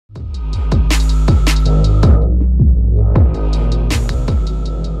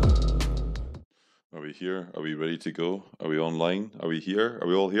here? Are we ready to go? Are we online? Are we here? Are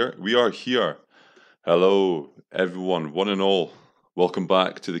we all here? We are here. Hello, everyone, one and all. Welcome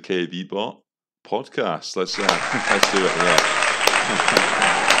back to the KBeatBot podcast. Let's do it.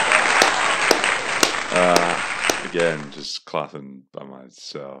 Again, just clapping by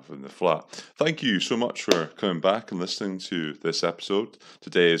myself in the flat. Thank you so much for coming back and listening to this episode.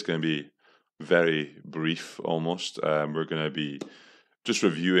 Today is going to be very brief, almost. We're going to be just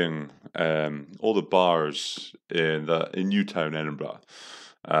reviewing all the bars in New Town, Edinburgh.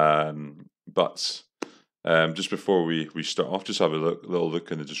 But just before we start off, just have a little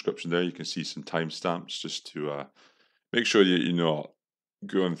look in the description there. You can see some timestamps just to make sure you're not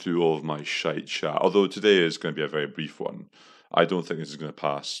going through all of my shite chat. Although today is going to be a very brief one. I don't think this is going to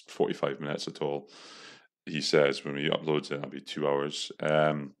pass 45 minutes at all. He says when we upload it, it'll be 2 hours.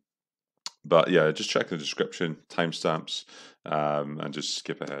 But yeah, just check the description, timestamps, and just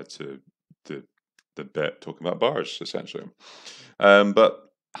skip ahead to the bit talking about bars, essentially. But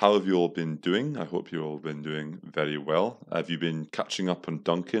how have you all been doing? I hope you've all been doing very well. Have you been catching up on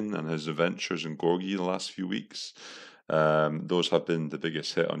Duncan and his adventures in Gorgie in the last few weeks? Those have been the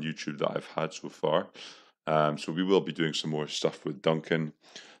biggest hit on YouTube that I've had so far. So we will be doing some more stuff with Duncan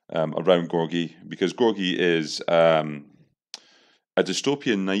around Gorgie, because Gorgie is a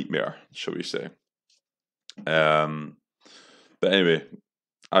dystopian nightmare, shall we say. But anyway,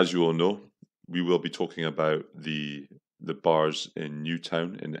 as you all know, we will be talking about the bars in New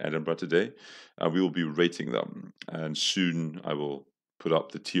Town in Edinburgh today, and we will be rating them. And soon I will put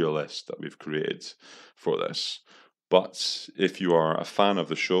up the tier list that we've created for this. But if you are a fan of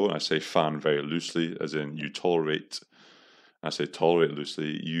the show, and I say fan very loosely, as in you tolerate, I say tolerate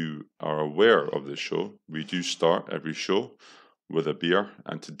loosely, you are aware of this show. We do start every show with a beer,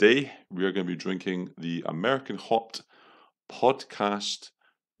 and today we are going to be drinking the American Hopped Podcast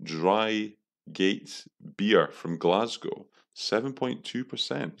Drygate beer from Glasgow,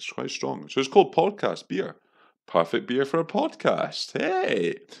 7.2%. It's quite strong. So it's called podcast beer. Perfect beer for a podcast.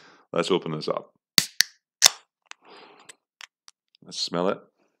 Hey, let's open this up. Let's smell it.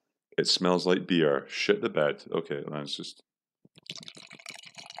 It smells like beer. Shit the bed. Okay, let's just.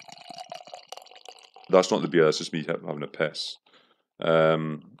 That's not the beer. That's just me having a piss.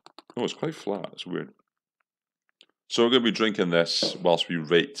 Oh, it's quite flat. It's weird. So we're going to be drinking this whilst we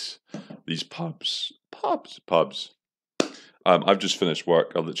rate these pubs. I've just finished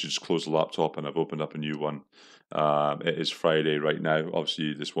work. I literally just closed the laptop and I've opened up a new one. It is Friday right now.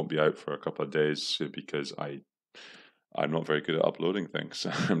 Obviously, this won't be out for a couple of days because I'm not very good at uploading things.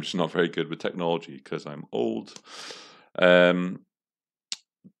 I'm just not very good with technology because I'm old.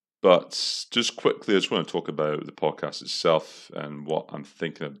 But just quickly, I just want to talk about the podcast itself and what I'm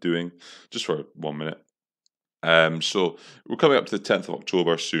thinking of doing, just for 1 minute. So we're coming up to the 10th of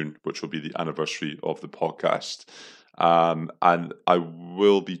October soon, which will be the anniversary of the podcast. And I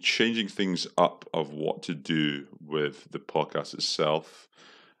will be changing things up of what to do with the podcast itself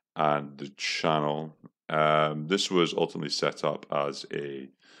and the channel. This was ultimately set up as an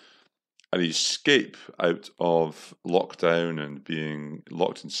escape out of lockdown and being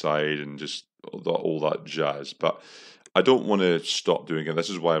locked inside and just all that jazz. But I don't want to stop doing it. This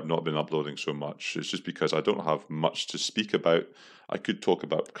is why I've not been uploading so much. It's just because I don't have much to speak about. I could talk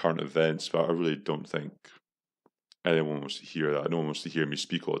about current events, but I really don't think anyone wants to hear that. No one wants to hear me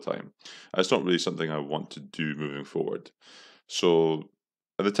speak all the time. It's not really something I want to do moving forward. So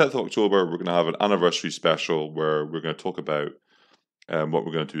on the 10th of October, we're going to have an anniversary special where we're going to talk about what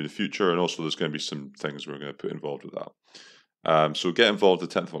we're going to do in the future, and also there's going to be some things we're going to put involved with that. So get involved the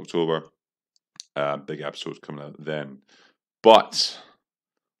 10th of October. Big episode coming out then. But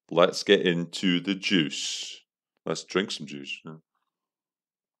let's get into the juice. Let's drink some juice.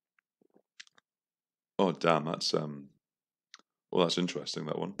 Oh damn, that's that's interesting,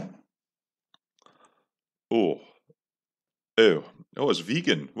 that one. Oh, it's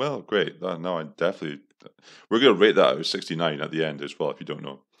vegan. Well, great. No, I definitely. We're going to rate that out of 69 at the end as well, if you don't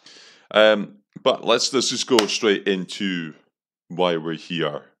know. But let's just go straight into why we're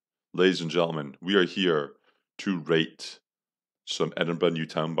here. Ladies and gentlemen, we are here to rate some Edinburgh New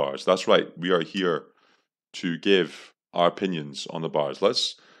Town bars. That's right, we are here to give our opinions on the bars.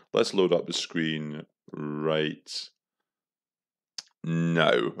 Let's load up the screen right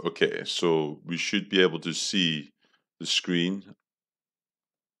now. Okay, so we should be able to see the screen.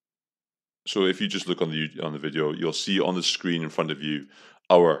 So if you just look on the video, you'll see on the screen in front of you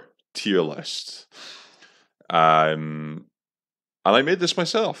our tier list. And I made this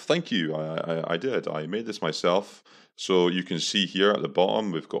myself. Thank you. I did. I made this myself. So you can see here at the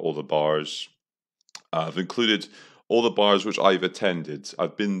bottom, we've got all the bars. I've included all the bars which I've attended,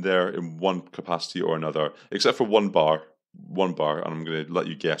 I've been there in one capacity or another, except for one bar, and I'm going to let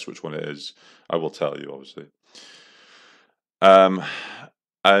you guess which one it is. I will tell you, obviously.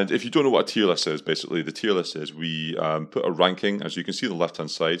 And if you don't know what a tier list is, basically the tier list is we put a ranking, as you can see on the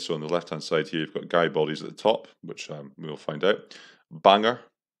left-hand side. So on the left-hand side here, you've got Guy Bodies at the top, which we'll find out. Banger,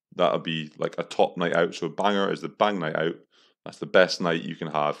 that'll be like a top night out. So banger is the bang night out. That's the best night you can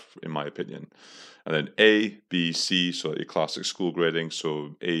have, in my opinion. And then A, B, C, so your classic school grading.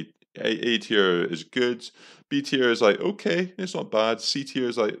 So A tier is good. B tier is like, okay, it's not bad. C tier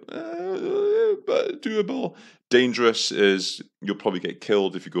is like, but doable. Dangerous is you'll probably get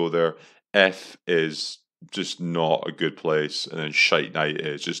killed if you go there. F is just not a good place. And then shite night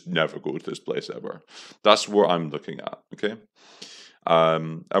is just never go to this place ever. That's what I'm looking at, okay?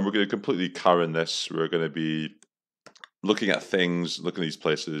 And we're going to completely Karen this. We're going to be looking at things, looking at these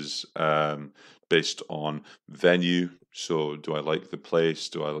places based on venue. So do I like the place?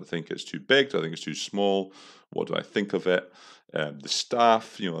 Do I think it's too big? Do I think it's too small? What do I think of it? The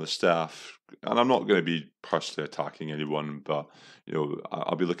staff, the staff, and I'm not going to be personally attacking anyone, but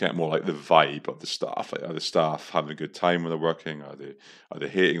I'll be looking at more like the vibe of the staff. Like, are the staff having a good time when they're working? Are they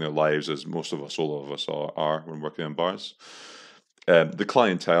hating their lives, as most of us, all of us are when working in bars? The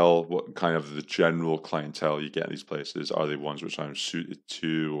clientele, what kind of the general clientele you get in these places? Are they ones which I'm suited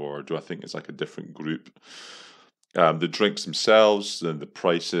to, or do I think it's like a different group? The drinks themselves and the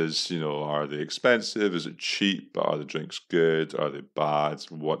prices, are they expensive? Is it cheap? Are the drinks good? Are they bad?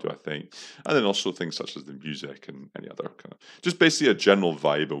 What do I think? And then also things such as the music and any other kind of, just basically a general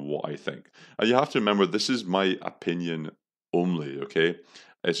vibe of what I think. And you have to remember, this is my opinion only, okay?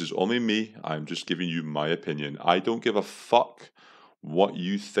 This is only me. I'm just giving you my opinion. I don't give a fuck what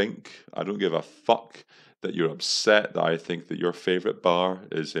you think. I don't give a fuck that you're upset that I think that your favorite bar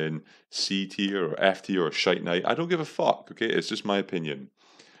is in C tier or F tier or shite night. I don't give a fuck, okay? It's just my opinion.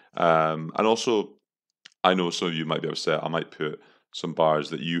 And also, I know some of you might be upset. I might put some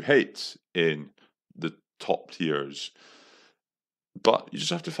bars that you hate in the top tiers. But you just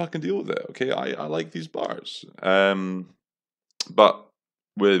have to fucking deal with it, okay? I like these bars. But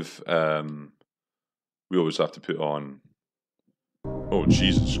with, we always have to put on, oh,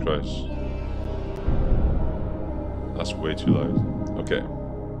 Jesus Christ. That's way too loud. Okay.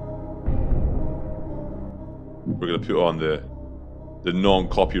 We're going to put on the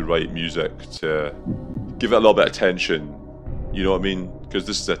non-copyright music to give it a little bit of tension. You know what I mean? Because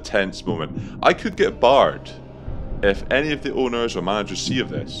this is a tense moment. I could get barred if any of the owners or managers see of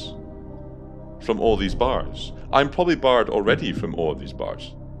this from all these bars. I'm probably barred already from all of these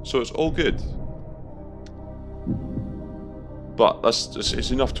bars. So it's all good. But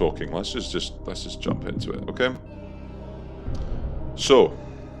it's enough talking. Let's just jump into it, okay? So,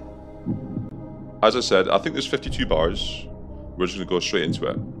 as I said, I think there's 52 bars. We're just going to go straight into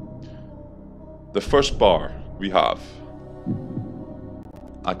it. The first bar we have,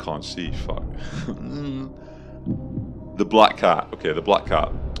 I can't see, fuck. The Black Cat. Okay, the Black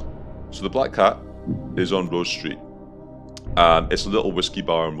Cat. So the Black Cat is on Rose Street. It's a little whiskey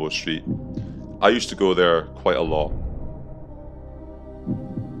bar on Rose Street. I used to go there quite a lot.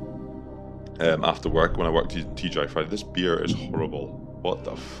 After work, when I worked in TGI Friday. This beer is horrible. What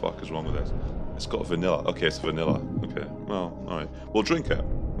the fuck is wrong with this? It's got vanilla. Okay, it's vanilla. Okay, well, alright. We'll drink it.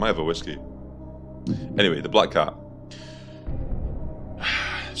 Might have a whiskey. Anyway, the Black Cat.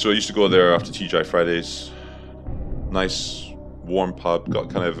 So I used to go there after TGI Fridays. Nice, warm pub.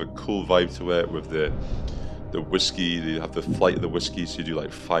 Got kind of a cool vibe to it with the whiskey. They have the flight of the whiskey, so you do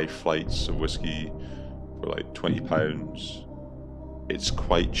like 5 flights of whiskey for like £20. It's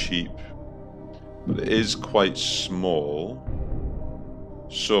quite cheap, but it is quite small.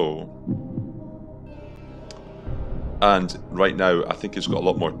 So, and right now I think it's got a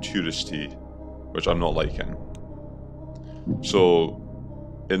lot more touristy, which I'm not liking. So,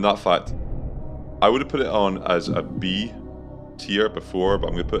 in that fact, I would have put it on as a B tier before, but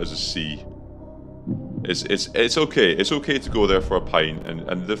I'm going to put it as a C. It's okay. It's okay to go there for a pint,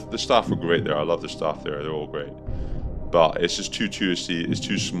 and the staff are great there. I love the staff there. They're all great. But it's just too touristy. It's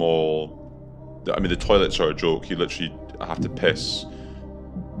too small. I mean, the toilets are a joke. You literally have to piss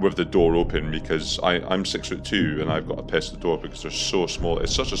with the door open because I'm 6'2" and I've got to piss the door because they're so small.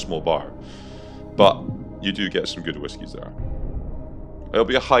 It's such a small bar. But you do get some good whiskies there. It'll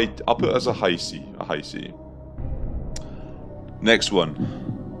be a high. I'll put it as a high C. A high C. Next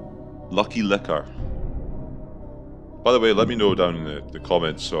one, Lucky Liquor. By the way, let me know down in the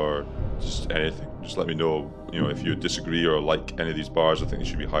comments or just anything. Just let me know, if you disagree or like any of these bars. I think they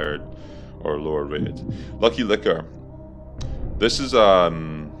should be higher or lower rated. Lucky Liquor. This is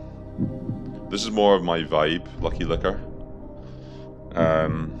This is more of my vibe, Lucky Liquor.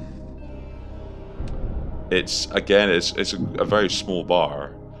 It's a very small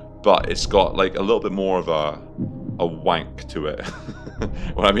bar, but it's got like a little bit more of a wank to it.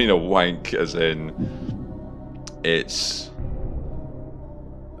 When I mean a wank, as in it's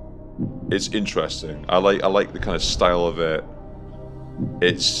interesting. I like the kind of style of it.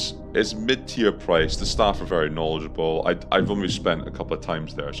 It's mid-tier price. The staff are very knowledgeable. I've only spent a couple of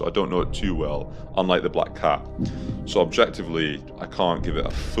times there, so I don't know it too well, unlike the Black Cat. So objectively, I can't give it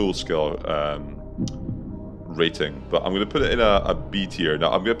a full-scale rating, but I'm going to put it in a B tier.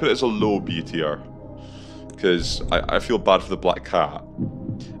 Now, I'm going to put it as a low B tier, because I feel bad for the Black Cat.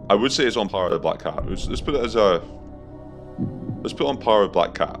 I would say it's on par with the Black Cat. Let's put it on par with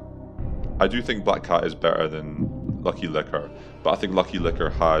Black Cat. I do think Black Cat is better than Lucky Liquor, but I think Lucky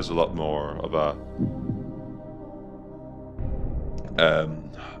Liquor has a lot more of a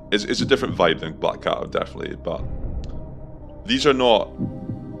it's a different vibe than Black Cat, definitely. But these are not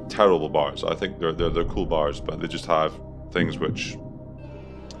terrible bars. I think they're cool bars, but they just have things which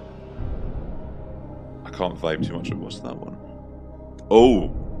I can't vibe too much with. What's that one?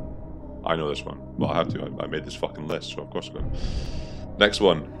 Oh, I know this one. Well, I have to. I made this fucking list, so of course I'm going. Next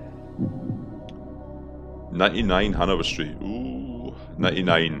one. 99 Hanover Street. Ooh,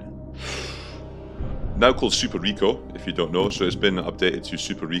 99. Now called Super Rico, if you don't know. So it's been updated to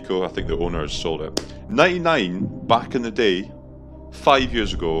Super Rico. I think the owners sold it. 99, back in the day, 5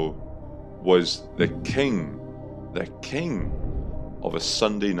 years ago, was the king of a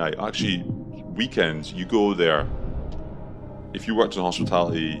Sunday night. Actually, weekends, you go there. If you worked in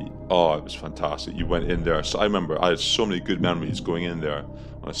hospitality, oh, it was fantastic. You went in there. So I remember I had so many good memories going in there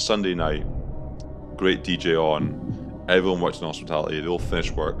on a Sunday night. Great DJ on. Everyone worked in hospitality. They all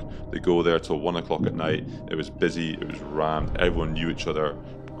finished work. They go there till 1 o'clock at night. It was busy. It was rammed. Everyone knew each other.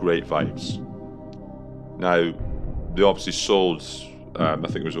 Great vibes. Now, they obviously sold. I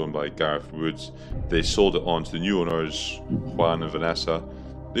think it was owned by Gareth Woods. They sold it on to the new owners, Juan and Vanessa.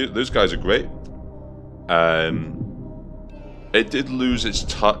 Those guys are great. It did lose its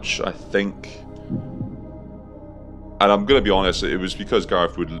touch, I think. And I'm going to be honest, it was because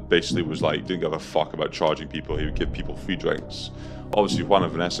Gareth Wood basically was like, didn't give a fuck about charging people. He would give people free drinks. Obviously, Juan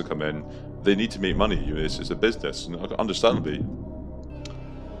and Vanessa come in. They need to make money. It's a business. And understandably,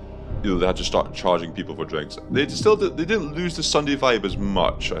 they had to start charging people for drinks. They didn't lose the Sunday vibe as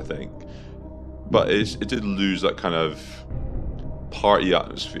much, I think. But it did lose that kind of party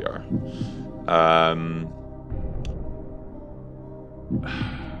atmosphere.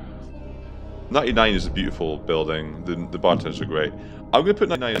 99 is a beautiful building. The bartenders are great. I'm going to put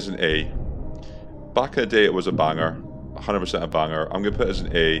 99 as an A. Back in the day, it was a banger. 100% a banger. I'm going to put it as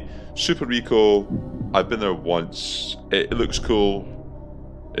an A. Super Rico, I've been there once. It looks cool.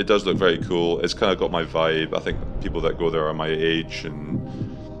 It does look very cool. It's kind of got my vibe. I think people that go there are my age, and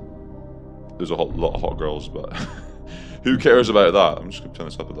there's a lot of hot girls, but who cares about that? I'm just going to turn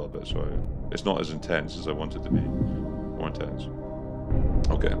this up a little bit so it's not as intense as I want it to be. More intense.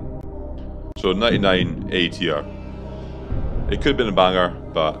 Okay. So 99 A tier. It could have been a banger,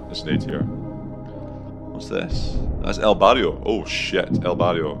 but it's an A tier. What's this? That's El Barrio. Oh shit, El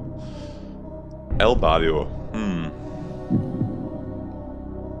Barrio. El Barrio.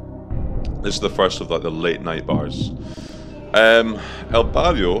 This is the first of like the late night bars. El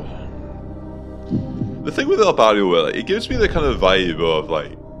Barrio. The thing with El Barrio, it gives me the kind of vibe of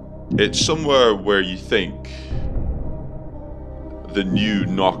like, it's somewhere where you think the new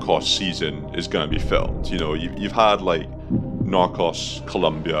Narcos season is going to be filmed. You know, you've had like Narcos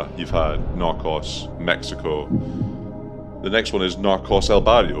Colombia, you've had Narcos Mexico. The next one is Narcos El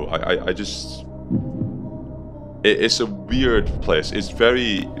Barrio. I just, it's a weird place. It's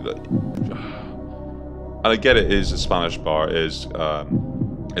very, and I get it is a Spanish bar. Is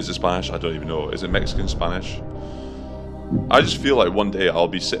it Spanish? I don't even know. Is it Mexican Spanish? I just feel like one day I'll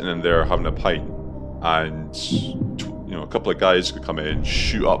be sitting in there having a pint, and you know, a couple of guys could come in,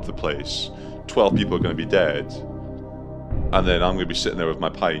 shoot up the place. 12 people are going to be dead, and then I'm going to be sitting there with my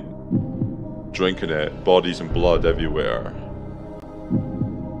pint, drinking it, bodies and blood everywhere.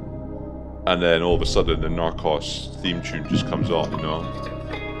 And then all of a sudden, the Narcos theme tune just comes on, you know.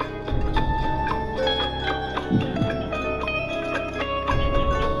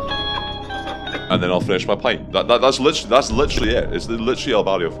 And then I'll finish my pint. That's literally it. It's literally El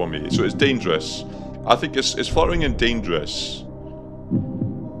Barrio for me. So it's dangerous. I think it's fluttering and dangerous.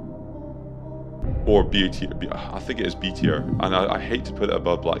 Or B tier. I think it is B tier. And I hate to put it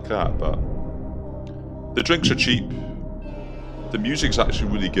above Black Cat, but the drinks are cheap. The music's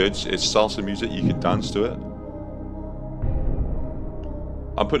actually really good. It's salsa music. You can dance to it.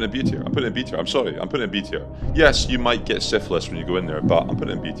 I'm putting a B tier. I'm putting a B tier. I'm sorry. I'm putting a B tier. Yes, you might get syphilis when you go in there, but I'm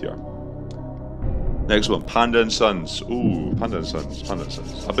putting a B tier. Next one, Panda and Sons. Ooh, Panda and Sons. Panda and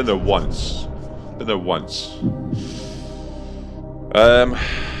Sons. I've been there once. Been there once.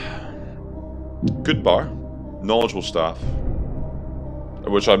 Good bar, knowledgeable staff,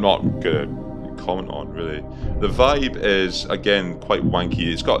 which I'm not gonna comment on really. The vibe is again quite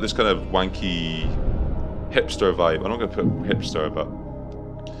wanky. It's got this kind of wanky hipster vibe. I'm not gonna put hipster, but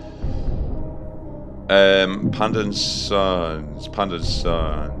Panda and Sons. Panda and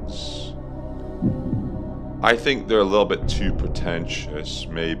Sons. I think they're a little bit too pretentious,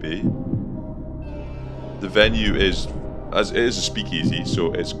 maybe. The venue is, as it is a speakeasy,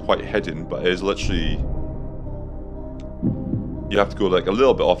 so it's quite hidden, but it is literally, you have to go like a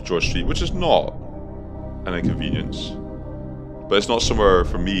little bit off George Street, which is not an inconvenience, but it's not somewhere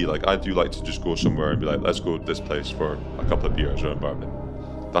for me. Like, I do like to just go somewhere and be like, let's go to this place for a couple of beers or an environment.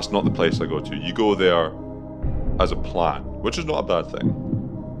 That's not the place I go to. You go there as a plan, which is not a bad thing.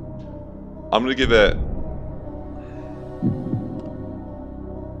 I'm gonna give it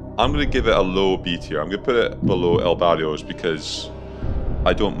a low B tier. I'm gonna put it below El Barrio's because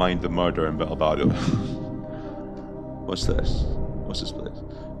I don't mind the murder in El Barrio. What's this? What's this place?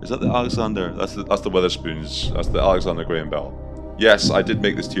 Is that the Alexander? That's the Wetherspoons. That's the Alexander Graham Bell. Yes, I did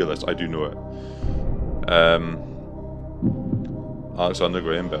make this tier list. I do know it. Alexander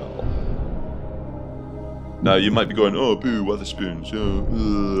Graham Bell. Now you might be going, oh boo, Wetherspoons.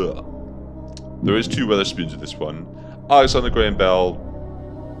 Yeah. There is 2 Wetherspoons in this one. Alexander Graham Bell,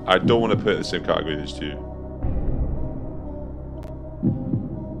 I don't want to put it in the same category as these 2.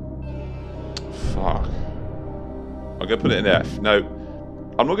 Fuck. I'm going to put it in F. Now,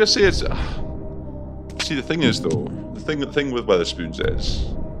 I'm not going to say it's... See, the thing is, though, the thing with Wetherspoons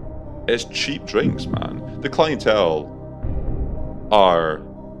is, it's cheap drinks, man. The clientele are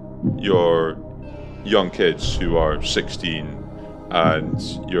your young kids who are 16 and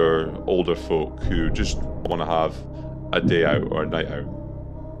your older folk who just want to have a day out or a night out.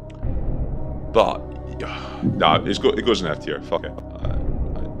 But nah, it goes in F tier. Fuck it.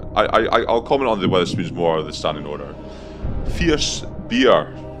 I'll comment on the Wetherspoons more of the standing order. Fierce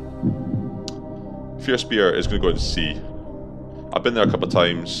beer. Fierce beer is going to go into C. I've been there a couple of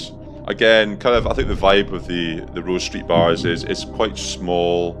times. Again, kind of, I think the vibe of the Rose Street bars is it's quite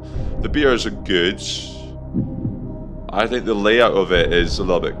small. The beers are good. I think the layout of it is a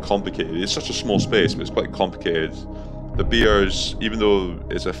little bit complicated. It's such a small space, but it's quite complicated. The beers, even though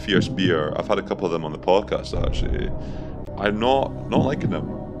it's a fierce beer, I've had a couple of them on the podcast actually. I'm not liking them.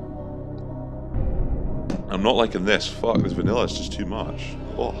 I'm not liking this. Fuck, this vanilla is just too much.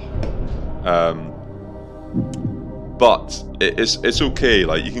 Oh. But it's okay.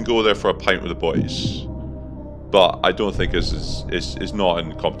 Like, you can go there for a pint with the boys, but I don't think it's not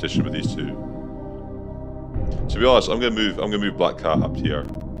in competition with these 2. To be honest, I'm gonna move Black Cat up here,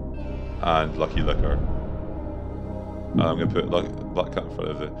 and Lucky Liquor. And I'm gonna put Black Cat in front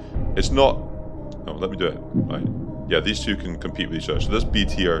of it. It's not. No, let me do it. Right. Yeah, these 2 can compete with each other. So this B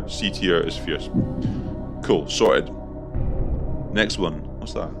tier, C tier is fierce. Cool, sorted. Next one.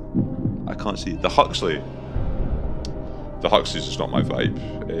 What's that? I can't see. The Huxley. The Huxley's just not my vibe.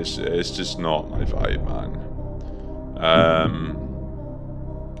 It's just not my vibe, man.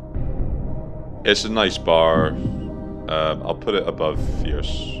 It's a nice bar. I'll put it above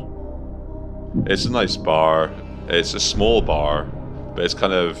fierce. It's a nice bar. It's a small bar, but it's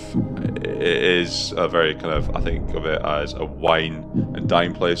kind of, it is a very kind of, I think of it as a wine and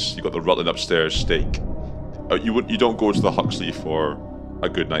dine place. You've got the Rutland upstairs steak. You don't go to the Huxley for a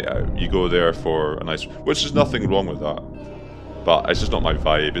good night out. You go there for a nice, which is nothing wrong with that, but it's just not my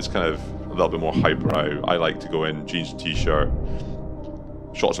vibe. It's kind of a little bit more highbrow. I like to go in jeans and t-shirt,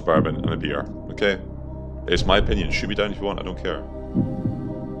 shots of bourbon and a beer. Okay, it's my opinion. Shoot me down if you want. I don't care.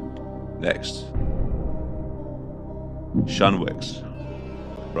 Next, Shanwick's.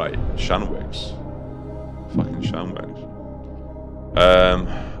 Right, Shanwick's. Fucking Shanwick's.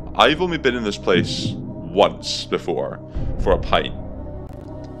 I've only been in this place once before for a pint.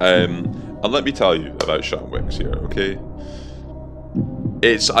 And let me tell you about Shanwick's here, okay?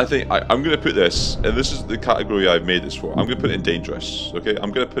 I think I'm going to put this, and this is the category I've made this for. I'm going to put it in dangerous, okay?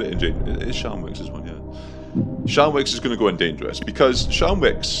 I'm going to put it in dangerous. It's Shanwick's, this one, yeah. Shanwick's is going to go in dangerous because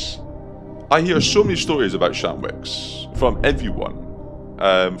Shanwick's, I hear so many stories about Shanwick's from everyone,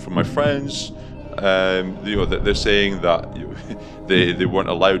 from my friends. You know, they're saying that they weren't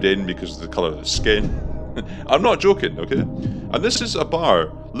allowed in because of the colour of the skin. I'm not joking, okay? And this is a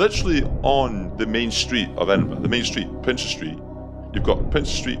bar literally on the main street of Edinburgh, the main street, Princess Street. You've got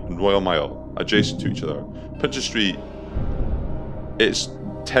Princess Street and Royal Mile adjacent to each other. Princess Street, it's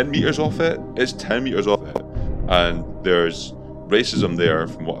 10 meters off it. It's 10 meters off it. And there's racism there,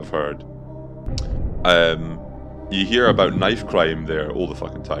 from what I've heard. You hear about knife crime there all the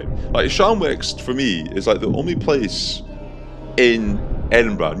fucking time. Like, Shamwick's, for me, is like the only place in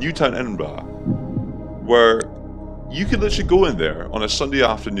Edinburgh, New Town, Edinburgh, where you could literally go in there on a Sunday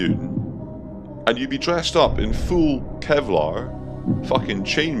afternoon and you'd be dressed up in full Kevlar, fucking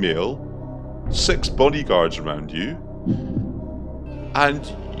chainmail, 6 bodyguards around you,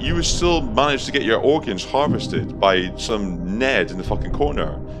 and you would still manage to get your organs harvested by some Ned in the fucking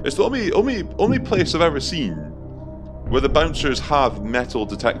corner. It's the only place I've ever seen where the bouncers have metal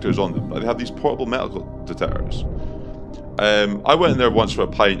detectors on them. Like, they have these portable metal detectors. I went in there once for a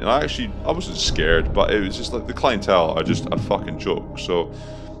pint, and I wasn't scared, but it was just like the clientele are just a fucking joke. So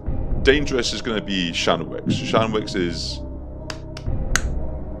dangerous is going to be Shamwick's. Shamwick's is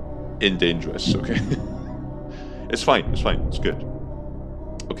in dangerous. Okay, it's fine. It's good.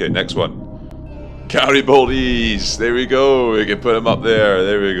 Okay, next one. Garibaldi's. There we go. We can put him up there.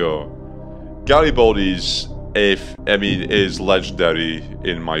 There we go. Garibaldi's, is legendary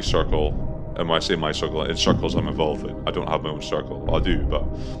in my circle. And when I say my circle, in circles I'm involved in. I don't have my own circle. I do, but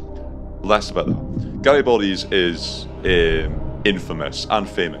less about that. Garibaldi's is infamous and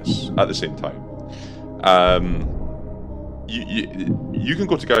famous at the same time. You can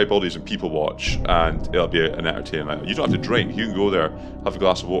go to Garibaldi's and people watch, and it'll be an entertaining night. You don't have to drink. You can go there, have a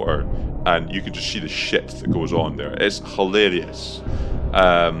glass of water, and you can just see the shit that goes on there. It's hilarious.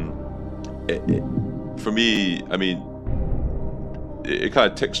 For me, I mean, it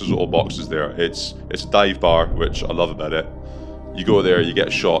kind of ticks those little boxes there. It's a dive bar, which I love about it. You go there, you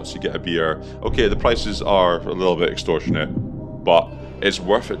get shots, you get a beer. Okay, the prices are a little bit extortionate, but it's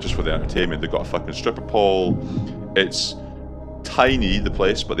worth it just for the entertainment. They've got a fucking stripper pole. It's tiny, the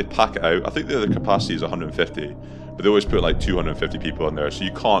place, but they pack it out. I think the capacity is 150, but they always put like 250 people in there, so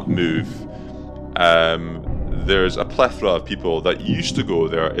you can't move. There's a plethora of people that used to go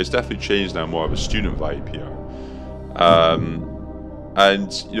there. It's definitely changed now, more of a student vibe here.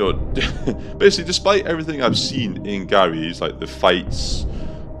 And, you know, basically, despite everything I've seen in Gary's, like the fights,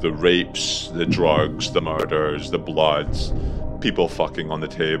 the rapes, the drugs, the murders, the blood, people fucking on the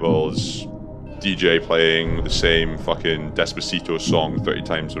tables, DJ playing the same fucking Despacito song 30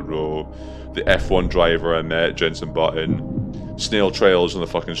 times in a row, the F1 driver I met, Jensen Button, snail trails on the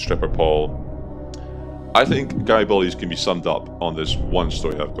fucking stripper pole. I think Garibaldi's can be summed up on this one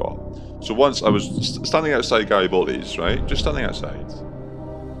story I've got. So once I was standing outside Garibaldi's, right? Just standing outside.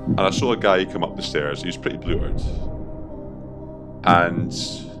 And I saw a guy come up the stairs. He was pretty blurred. And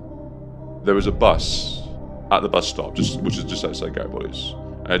there was a bus at the bus stop, which is just outside Garibaldi's.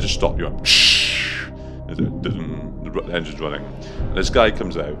 And I just stopped. You went, the engine's running. And this guy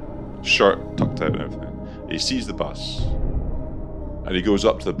comes out, shirt tucked out and everything. He sees the bus. And he goes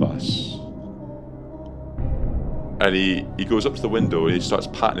up to the bus. And he goes up to the window and he starts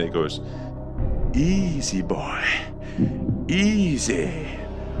patting it. He goes, "Easy, boy. Easy."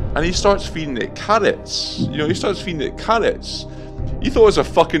 And he starts feeding it carrots. You know, he starts feeding it carrots. You thought it was a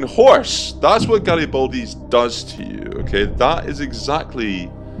fucking horse. That's what Garibaldi's does to you, okay? That is exactly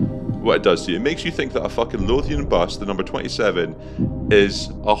what it does to you. It makes you think that a fucking Lothian bus, the number 27,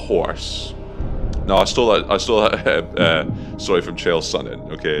 is a horse. No, I stole that story from Chael Sonnen,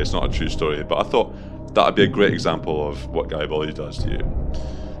 okay? It's not a true story, but I thought that would be a great example of what Garibaldi does to you.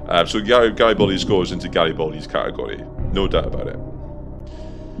 So Garibaldi's goes into Garibaldi's category. No doubt about it.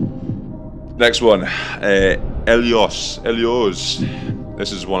 Next one. Allions.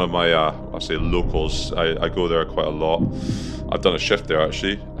 This is one of my, I'll say, locals. I go there quite a lot. I've done a shift there,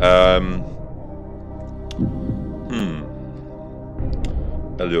 actually. Allions.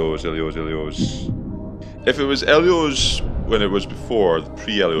 If it was Allions when it was before, the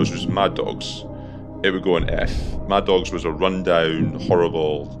pre-Allions was Mad Dogs, it would go in F. Mad Dogs was a rundown,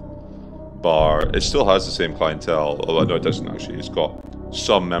 horrible bar. It still has the same clientele, although no, it doesn't actually. It's got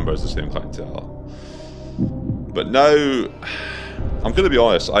some members of the same clientele. But now, I'm going to be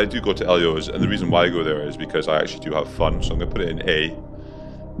honest, I do go to Elio's, and the reason why I go there is because I actually do have fun, so I'm going to put it in A.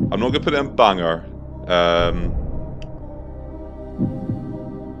 I'm not going to put it in banger.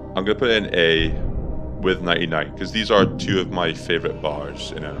 I'm going to put it in A with 99, because these are two of my favourite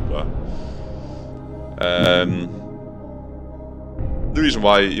bars in Edinburgh. The reason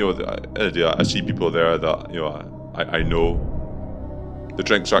why, you know, I see people there that, you know, I know. The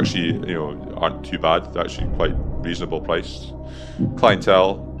drinks actually, you know, aren't too bad. They're actually quite reasonable priced.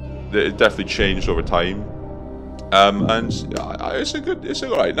 Clientele, it definitely changed over time. And it's a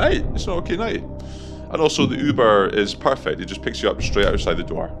alright night. It's an okay night. And also the Uber is perfect. It just picks you up straight outside the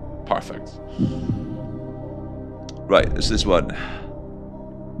door. Perfect. Right, it's this one.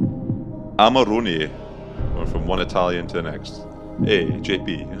 Amarone. Going from one Italian to the next. Hey, JP.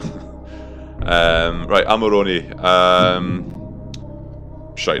 Right, Amarone.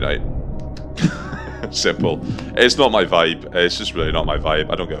 Shite night. Simple. It's not my vibe. It's just really not my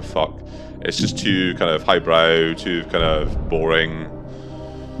vibe. I don't give a fuck. It's just too kind of highbrow, too kind of boring.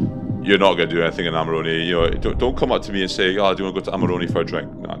 You're not going to do anything in Amarone. You know, don't come up to me and say, "Oh, do you want to go to Amarone for a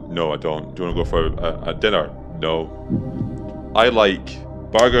drink?" No, I don't. Do you want to go for a dinner? No. I like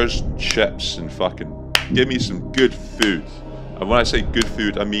burgers, chips, and fucking give me some good food. And when I say good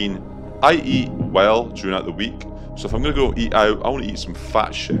food, I mean I eat well during the week. So if I'm going to go eat out, I want to eat some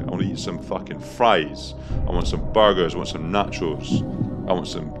fat shit. I want to eat some fucking fries. I want some burgers. I want some nachos. I want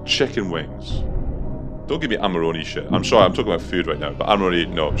some chicken wings. Don't give me Amarone shit. I'm sorry, I'm talking about food right now, but Amarone,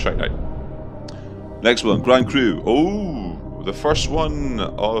 no, shite night. Next one, Grand Cru. Oh, the first one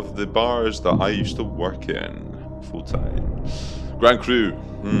of the bars that I used to work in full time. Grand Cru.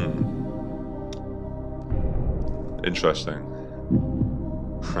 Interesting.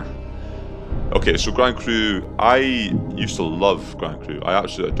 Okay, so Grand Cru, I used to love Grand Cru. I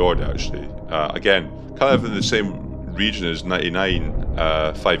absolutely adored it, actually. Again, kind of in the same region as 99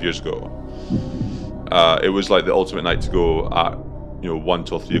 5 years ago. It was like the ultimate night to go at, 1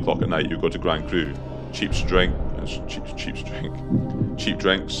 till 3 o'clock at night. You go to Grand Cru, cheap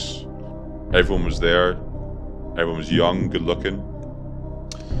drinks. Everyone was there. Everyone was young, good looking.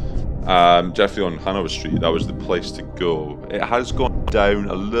 Definitely on Hanover Street, that was the place to go. It has gone down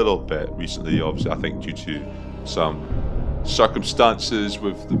a little bit recently, obviously, I think due to some circumstances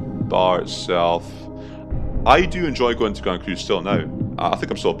with the bar itself. I do enjoy going to Grand Cru still now. I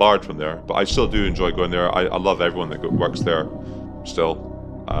think I'm still barred from there, but I still do enjoy going there. I love everyone that works there still.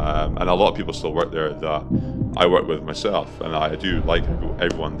 And a lot of people still work there that I work with myself, and I do like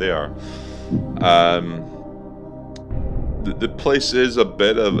everyone there. The place is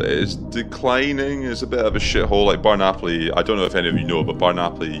it's declining, it's a bit of a shithole. Like Bar Napoli, I don't know if any of you know, but Bar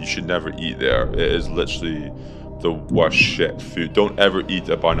Napoli, you should never eat there. It is literally the worst shit food. Don't ever eat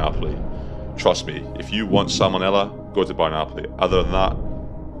at Bar Napoli. Trust me, if you want salmonella, go to Bar Napoli. Other than that,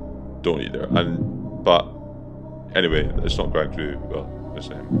 don't eat there. But anyway, it's not Grand Cru. Well, the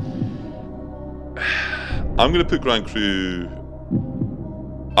same. I'm gonna put Grand Cru.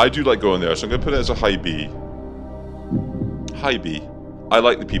 I do like going there, so I'm gonna put it as a high B. High B. I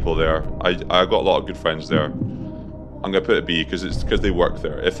like the people there. I got a lot of good friends there. I'm gonna put it B because they work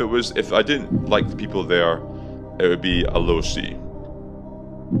there. If I didn't like the people there, it would be a low C.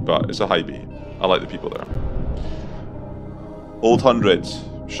 But it's a high B. I like the people there. Old Hundreds,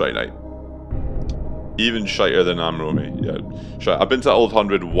 shite night. Even shiter than Amarone. Yeah, shite. I've been to Old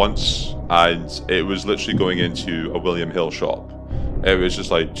Hundred once, and it was literally going into a William Hill shop. It was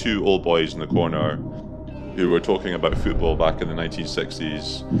just like two old boys in the corner who were talking about football back in the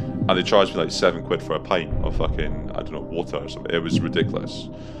 1960s, and they charged me like £7 for a pint of fucking, I don't know, water or something. It was ridiculous.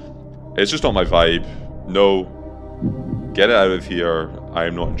 It's just not my vibe. No, get it out of here. I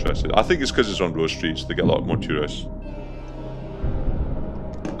am not interested. I think it's because it's on Rose Street, so they get a lot more tourists.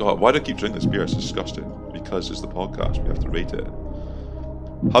 God, why do I keep drinking this beer? It's disgusting. Because it's the podcast, we have to rate it.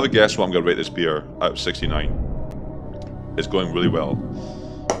 Have a guess what I'm going to rate this beer out of 69. It's going really well.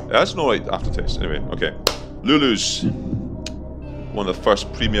 That's no right aftertaste. Anyway, okay. Lulu's, one of the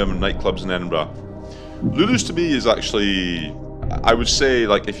first premium nightclubs in Edinburgh. Lulu's to me is actually, I would say,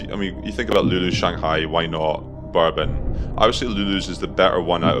 like, you think about Lulu's Shanghai, why not Bourbon? I would say Lulu's is the better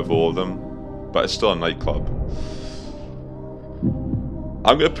one out of all of them, but it's still a nightclub.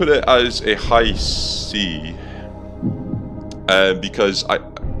 I'm going to put it as a high C, because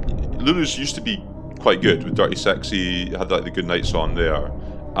Lulu's used to be quite good with Dirty Sexy, had like the good nights on there.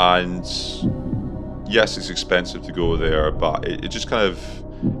 And yes, it's expensive to go there, but it just kind of,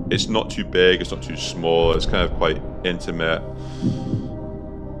 it's not too big, it's not too small, it's kind of quite intimate,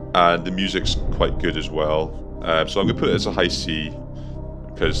 and the music's quite good as well. So I'm going to put it as a high C,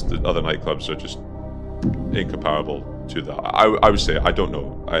 because the other nightclubs are just incomparable to that. I would say, I don't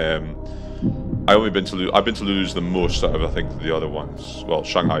know. I've been to Lulu's the most out of, I think, the other ones. Well,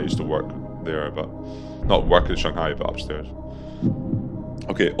 Shanghai used to work there, but not work in Shanghai, but upstairs.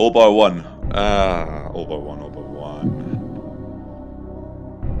 Okay, Old Bar 1. Old Bar 1.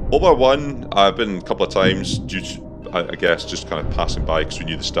 Old Bar 1, I've been a couple of times due to, I guess, just kind of passing by because we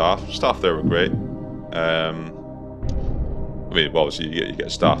knew the staff. Staff there were great. I mean, well, obviously you get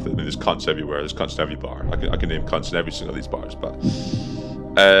staff. I mean, there's cunts everywhere. There's cunts in every bar. I can name cunts in every single of these bars, but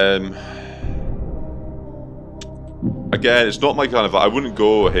again, it's not my kind of. I wouldn't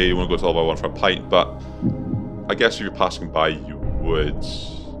go, hey, you want to go to Old Bar 1 for a pint, but I guess if you're passing by, you would.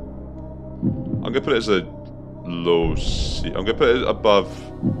 I'm gonna put it as a low C. I'm gonna put it above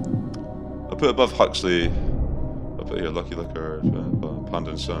put above Huxley. I'll put here Lucky Liquor, Panda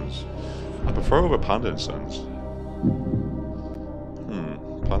and Sons. I prefer over Panda and Sons.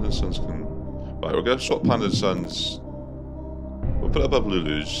 Panda and Sons can... Right, we're going to swap Panda and Sons. We'll put it above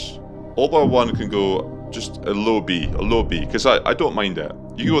Lulu's. All bar one can go just a low B, because I don't mind it.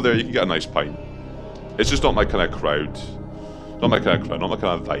 You go there, you can get a nice pint. It's just not my kind of crowd. Not my kind of crowd, not my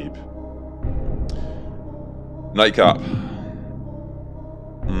kind of vibe. Nightcap.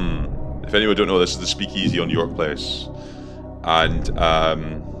 If anyone don't know, this is the Speakeasy on York Place. And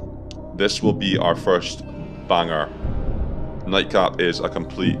this will be our first banger. Nightcap is a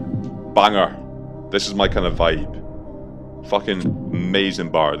complete banger. This is my kind of vibe. Fucking amazing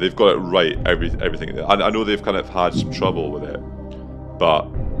bar. They've got it right, everything. I know they've kind of had some trouble with it, but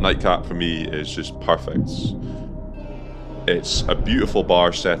Nightcap for me is just perfect. It's a beautiful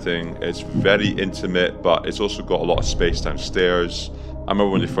bar setting. It's very intimate, but it's also got a lot of space downstairs. I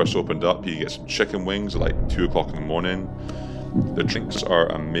remember when they first opened up, you get some chicken wings at like 2 o'clock in the morning. The drinks are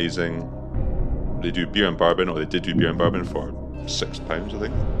amazing. They do beer and bourbon, or they did do beer and bourbon for £6, I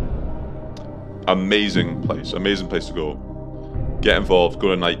think. Amazing place to go. Get involved, go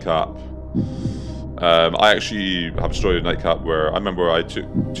to Nightcap. I actually have a story of Nightcap where I remember I took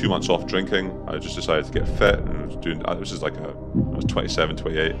 2 months off drinking. I just decided to get fit, and I was 27,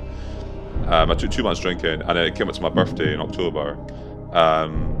 28. I took 2 months drinking, and then it came up to my birthday in October.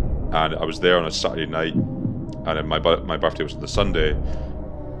 And I was there on a Saturday night, and then my birthday was on the Sunday,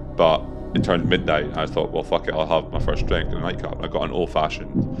 but it turned midnight, and I thought, well, fuck it, I'll have my first drink at a Nightcap. And I got an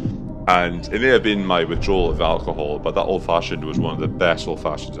old-fashioned, and it may have been my withdrawal of alcohol, but that old-fashioned was one of the best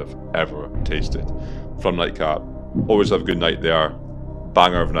old-fashions I've ever tasted from Nightcap. Always have a good night there.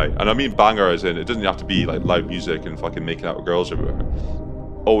 Banger of night. And I mean banger as in, it doesn't have to be like loud music and fucking making out with girls everywhere.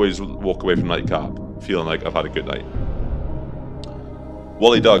 Always walk away from Nightcap feeling like I've had a good night.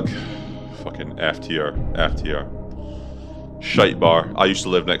 Wally Doug. Fucking F tier. Shite bar. I used to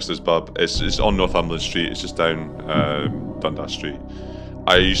live next to this pub. It's on Northumberland Street. It's just down Dundas Street.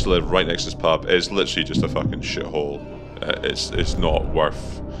 I used to live right next to this pub. It's literally just a fucking shithole. It's not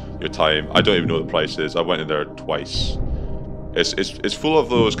worth your time. I don't even know the prices. I went in there twice. It's full of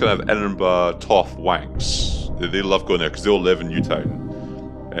those kind of Edinburgh toff wanks. They love going there because they all live in New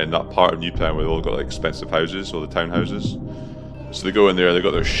Town, in that part of New Town where they all got like expensive houses, all the townhouses. So they go in there. They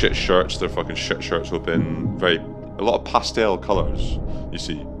got their shit shirts. Their fucking shit shirts open. A lot of pastel colours, you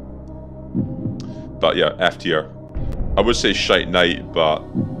see. But yeah, F tier. I would say Shite Night, but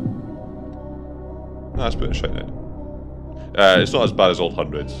no, let's put it in Shite Night. It's not as bad as Old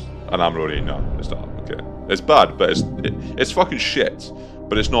Hundreds and Amroni. No, it's not. Okay, it's bad, but it's fucking shit.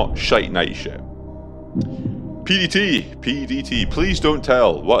 But it's not Shite Night shit. PDT. Please don't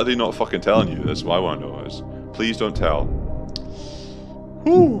tell. What are they not fucking telling you? That's what I want to know. Is please don't tell.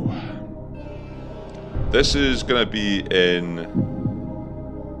 Whew. This is gonna be in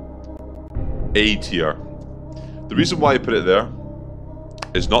A tier. The reason why I put it there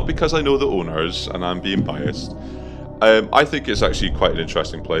is not because I know the owners and I'm being biased. I think it's actually quite an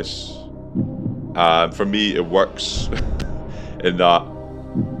interesting place. For me, it works in that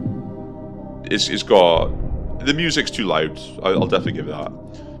it's got the music's too loud. I'll definitely give it that.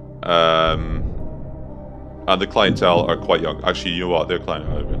 And the clientele are quite young. Actually, you know what? Their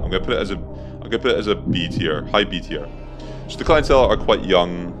clientele. I'm gonna put it as a B tier, high B tier. So the clientele are quite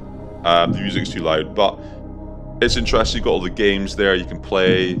young. The music's too loud, but it's interesting. You've got all the games there you can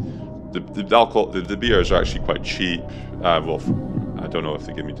play. The alcohol, the beers are actually quite cheap. Well, I don't know if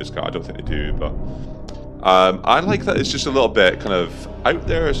they give me a discount. I don't think they do, but I like that it's just a little bit kind of out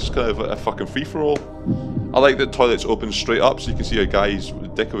there. It's just kind of a fucking free-for-all. I like that the toilet's open straight up so you can see a guy's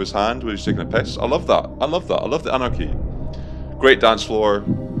dick of his hand when he's taking a piss. I love that. I love the anarchy. Great dance floor.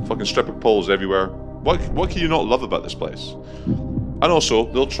 Fucking stripper poles everywhere. What can you not love about this place? And also,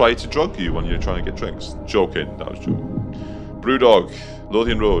 they'll try to drug you when you're trying to get drinks. Joking, that was joking. Brewdog,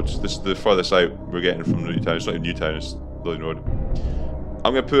 Lothian Road. This is the furthest out we're getting from New Town. It's not even New Town, it's Lothian Road.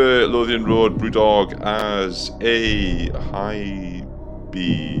 I'm going to put Lothian Road Brewdog as a high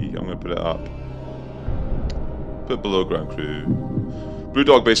B. I'm going to put it up. Put below Ground Crew.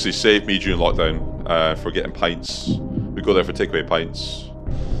 Brewdog basically saved me during lockdown for getting pints. We go there for takeaway pints.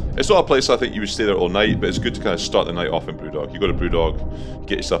 It's not a place I think you would stay there all night, but it's good to kind of start the night off in Brewdog. You go to Brewdog, you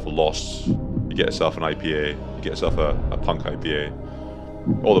get yourself a Lost, you get yourself an IPA, you get yourself a punk IPA.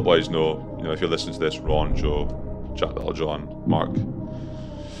 All the boys know, you know, if you're listening to this, Ron, Joe, Jack Little John, Mark,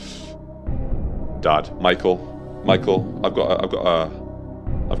 Dad, Michael, I've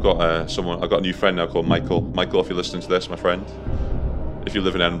got a new friend now called Michael. Michael, if you're listening to this, my friend, if you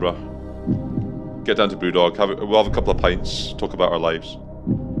live in Edinburgh, get down to Brewdog, we'll have a couple of pints, talk about our lives.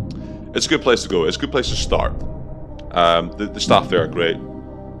 it's a good place to go. It's a good place to start. The staff there are great.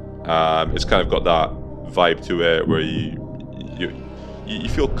 It's kind of got that vibe to it where you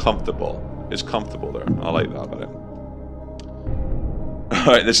feel comfortable. It's comfortable there. I like that about it.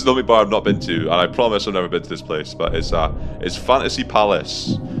 Alright, this is the only bar I've not been to, and I promise I've never been to this place, but it's Fantasy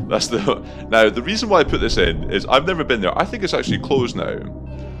Palace. That's now the reason why I put this in is I've never been there. I think it's actually closed now.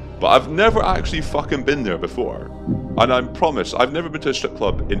 But I've never actually fucking been there before. And I promise, I've never been to a strip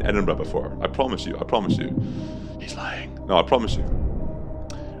club in Edinburgh before. I promise you, I promise you. He's lying. No, I promise you.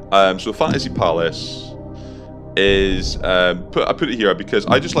 So Fantasy Palace is, I put it here because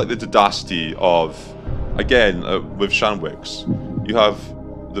I just like the audacity of, again, with Shanwick's, you have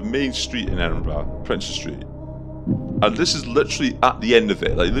the main street in Edinburgh, Princess Street. And this is literally at the end of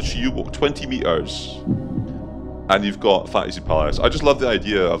it. Like, literally you walk 20 metres and you've got Fantasy Palace. I just love the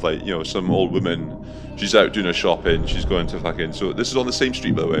idea of, like, you know, some old woman, she's out doing her shopping, she's going to fucking, so this is on the same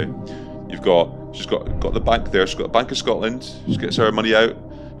street, by the way. She's got the bank there, she's got the Bank of Scotland, she gets her money out,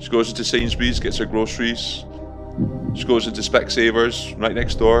 she goes into Sainsbury's, gets her groceries, she goes into Specsavers, right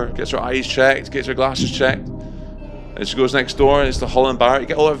next door, gets her eyes checked, gets her glasses checked, and she goes next door and it's the Holland Barrett,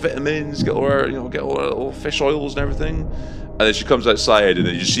 get all her vitamins, get all her, you know, get all her little fish oils and everything. And then she comes outside and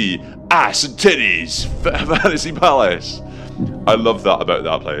then you see ass and titties, Fantasy Palace. I love that about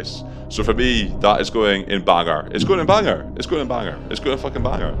that place. So for me, that is going in banger. It's going in banger. It's going in banger. It's going in fucking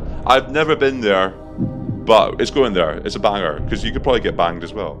banger. I've never been there, but it's going there. It's a banger, because you could probably get banged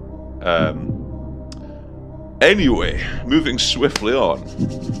as well. Anyway, moving swiftly on.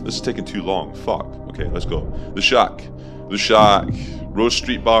 This is taking too long. Fuck. Okay, let's go. The Shack. The Shack. Rose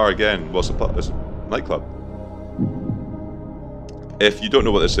Street Bar again. What's it's a nightclub. If you don't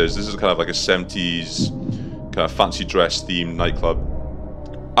know what this is kind of like a 70s kind of fancy dress themed nightclub.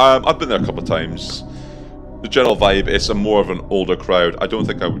 I've been there a couple of times. The general vibe, it's a more of an older crowd. I don't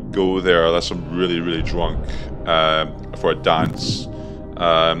think I would go there unless I'm really, really drunk for a dance.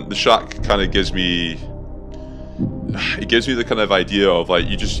 The Shack kind of gives me, it gives me the kind of idea of, like,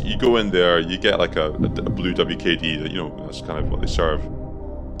 you go in there, you get like a blue WKD, you know, that's kind of what they serve.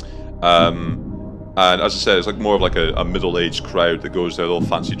 And as I said, it's like more of like a middle-aged crowd that goes there, a little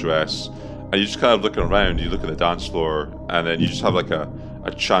fancy dress, and you just kind of looking around, you look at the dance floor, and then you just have like a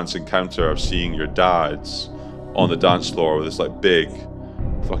chance encounter of seeing your dads on the dance floor with this like big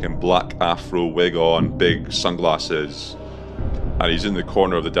fucking black afro wig on, big sunglasses, and he's in the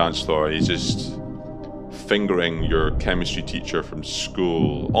corner of the dance floor and he's just fingering your chemistry teacher from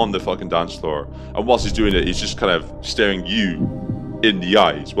school on the fucking dance floor. And whilst he's doing it, he's just kind of staring you in the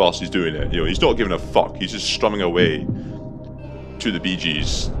eyes whilst he's doing it. You know, he's not giving a fuck. He's just strumming away to the Bee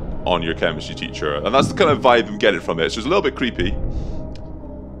Gees on your chemistry teacher, and that's the kind of vibe I'm getting from it. So it's a little bit creepy,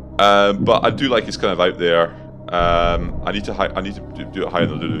 but I do like it's kind of out there. I need to do it higher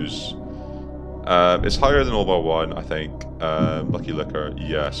than the Lulu's. It's higher than All Bar One, I think. Lucky Liquor,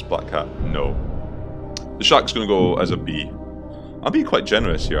 yes. Black Cat, no. The Shack's gonna go as a B. I'm being quite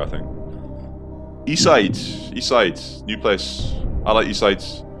generous here, I think. Eastside, new place. I like Eastside.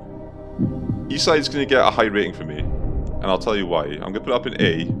 Eastside's gonna get a high rating for me, and I'll tell you why. I'm gonna put it up in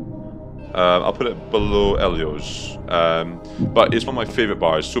A. I'll put it below Elio's, but it's one of my favourite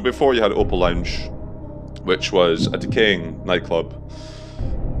bars. So before you had Opal Lounge, which was a decaying nightclub.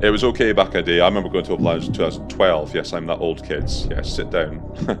 It was okay back in the day. I remember going to Opal Lounge in 2012. Yes, I'm that old, kids. Yes, sit down.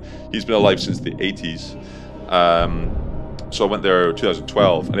 He's been alive since the 80s. So I went there in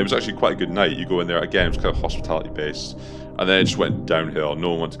 2012, and it was actually quite a good night. You go in there, again, it was kind of hospitality based, and then it just went downhill.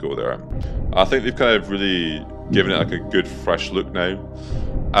 No one wanted to go there. I think they've kind of really given it like a good fresh look now.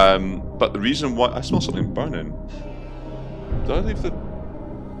 But the reason why, I smell something burning. Did I leave the,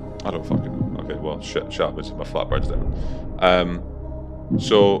 I don't fucking know. Okay, well, shit happens if my flatbird's down.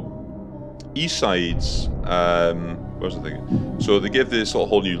 So Eastside's, where's the thing? So they give this sort of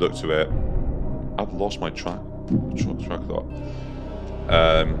whole new look to it. I've lost my track thought.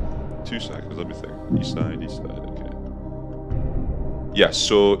 2 seconds, let me think. Eastside, okay. Yes,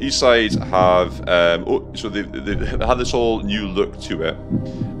 so Eastside have, so they have this whole new look to it.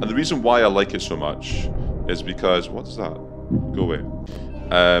 And the reason why I like it so much is because, what is that? Go away.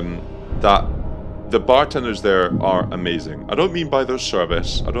 That the bartenders there are amazing. I don't mean by their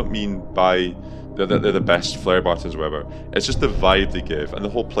service. I don't mean by they're the best flair bartenders or whatever. It's just the vibe they give, and the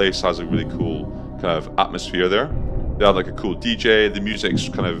whole place has a really cool kind of atmosphere there. They have like a cool DJ. The music's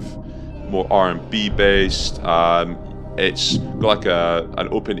kind of more R&B based. It's got like an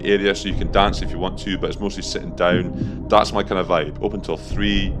open area so you can dance if you want to, but it's mostly sitting down. That's my kind of vibe. Open till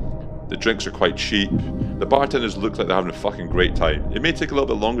 3. The drinks are quite cheap. The bartenders look like they're having a fucking great time. It may take a little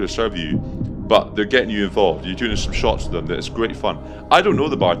bit longer to serve you, but they're getting you involved. You're doing some shots with them. That it's great fun. I don't know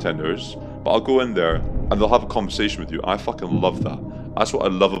the bartenders, but I'll go in there and they'll have a conversation with you. I fucking love that. That's what I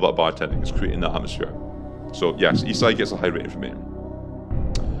love about bartending, is creating that atmosphere. So yes, Eastside gets a high rating from me.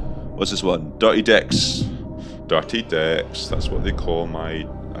 What's this one? Dirty Dicks. Dirty Dicks. That's what they call my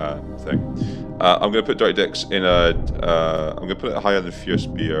thing. I'm gonna put Dirty Dicks in a. I'm gonna put it higher than Fierce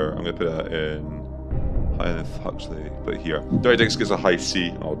Beer. I'm gonna put it in higher than Huxley. But here, Dirty Dicks gets a high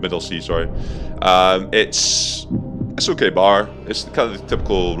C, or middle C. Sorry. It's okay bar. It's kind of the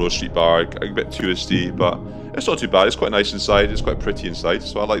typical Rose Street bar. A bit touristy, but it's not too bad. It's quite nice inside. It's quite pretty inside,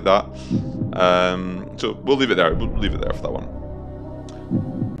 so I like that. So we'll leave it there. We'll leave it there for that one.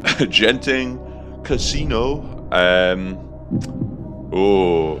 Genting Casino.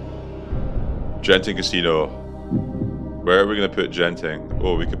 Genting Casino. Where are we going to put Genting?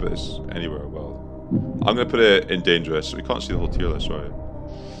 Oh, we could put this anywhere. Well, I'm going to put it in dangerous. We can't see the whole tier list, sorry.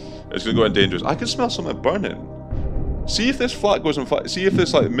 It's going to go in dangerous. I can smell something burning. See if this flat goes on fire. See if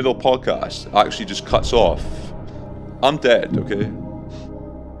this like middle podcast actually just cuts off. I'm dead, okay?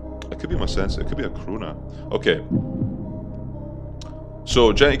 It could be my sensor. It could be a Corona. Okay.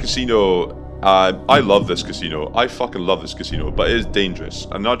 So, Genting Casino. I love this casino. I fucking love this casino, but it is dangerous.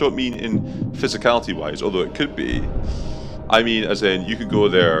 And I don't mean in physicality wise, although it could be. I mean as in you could go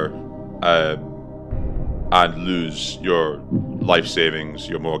there and lose your life savings,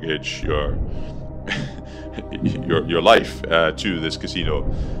 your mortgage, your your life to this casino.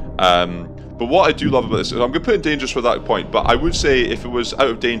 But what I do love about this is I'm going to put in dangerous for that point, but I would say if it was out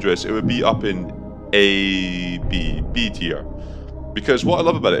of dangerous, it would be up in B tier. Because what I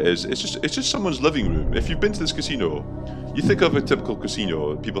love about it is it's just someone's living room. If you've been to this casino, you think of a typical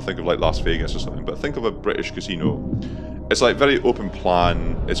casino, people think of like Las Vegas or something, but think of a British casino. It's like very open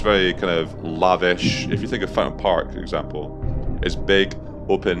plan, it's very kind of lavish. If you think of Fountain Park, for example, it's big,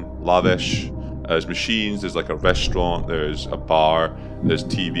 open, lavish. There's machines, there's like a restaurant, there's a bar, there's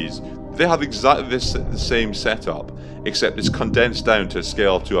TVs. They have exactly the same setup, except it's condensed down to a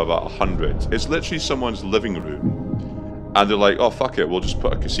scale to about 100. It's literally someone's living room. And they're like, oh fuck it, we'll just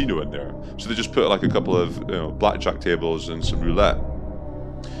put a casino in there. So they just put like a couple of blackjack tables and some roulette.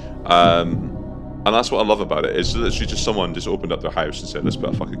 And that's what I love about it. It's literally just someone just opened up their house and said, let's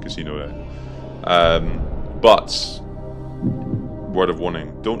put a fucking casino in. But word of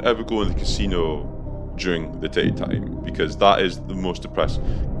warning, don't ever go in the casino during the daytime, because that is the most depressing.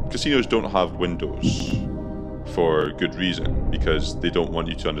 Casinos don't have windows for good reason, because they don't want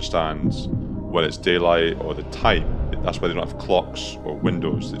you to understand when it's daylight or the time. That's why they don't have clocks or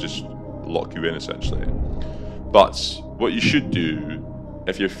windows. They just lock you in, essentially. But what you should do,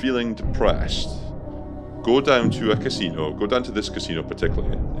 if you're feeling depressed, go down to a casino, go down to this casino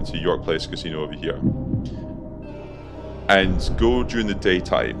particularly, into York Place Casino over here, and go during the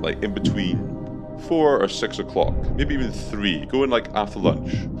daytime, like in between 4 or 6 o'clock, maybe even 3. Go in like after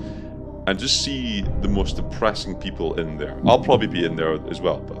lunch, and just see the most depressing people in there. I'll probably be in there as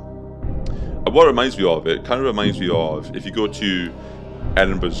well, but what it reminds me of, it kind of reminds me of if you go to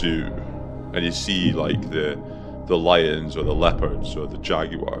Edinburgh Zoo and you see like the lions or the leopards or the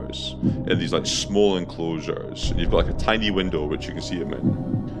jaguars in these like small enclosures, and you've got like a tiny window which you can see them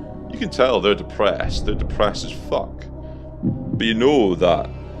in. You can tell they're depressed. They're depressed as fuck. But you know that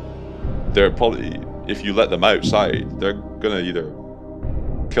they're probably, if you let them outside, they're gonna either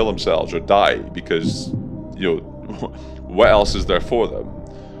kill themselves or die, because what else is there for them?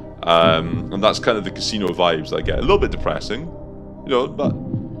 And that's kind of the casino vibes that I get. A little bit depressing, but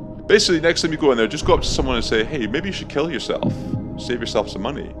basically next time you go in there, just go up to someone and say, hey, maybe you should kill yourself. Save yourself some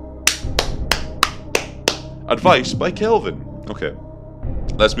money. Advice by Kelvin. Okay,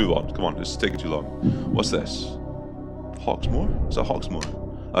 let's move on. Come on, this is taking too long. What's this? Hawksmoor? Is that Hawksmoor?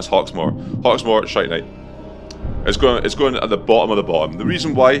 That's Hawksmoor. Hawksmoor, Shite Night. It's going at the bottom of the bottom. The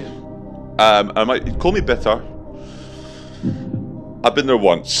reason why, I might call me bitter. I've been there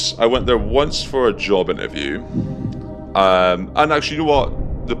once. I went there once for a job interview. And actually, you know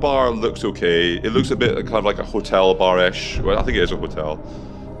what? The bar looks okay. It looks a bit kind of like a hotel bar-ish. Well, I think it is a hotel.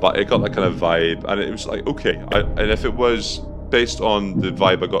 But it got that kind of vibe. And it was like, okay. And if it was based on the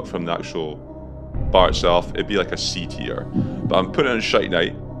vibe I got from the actual bar itself, it'd be like a C tier. But I'm putting it on Shite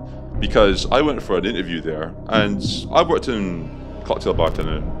Night because I went for an interview there. And I've worked in cocktail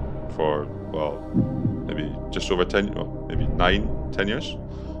bartending for, well, maybe just over 10, maybe 9-10 years.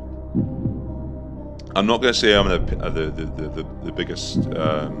 I'm not going to say I'm the biggest.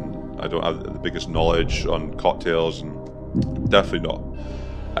 I don't have the biggest knowledge on cocktails, and definitely not.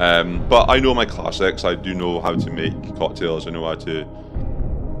 But I know my classics. I do know how to make cocktails. I know how to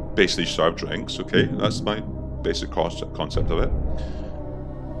basically serve drinks. Okay, that's my basic concept of it.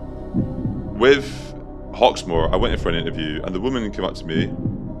 with Hawksmoor, I went in for an interview, and the woman came up to me,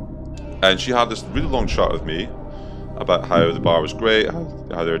 and she had this really long chat with me about how the bar was great, how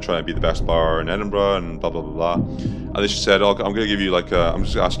they were trying to be the best bar in Edinburgh, and blah blah blah blah. And then she said, "Oh, I'm going to give you like I'm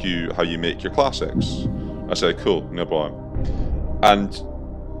just going to ask you how you make your classics." I said, "Cool, no problem." And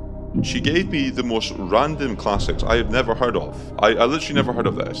she gave me the most random classics I have never heard of. I literally never heard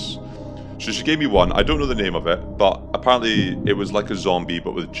of this. So she gave me one. I don't know the name of it, but apparently it was like a zombie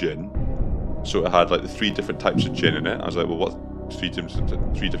but with gin. So it had like the 3 different types of gin in it. I was like, well, what 3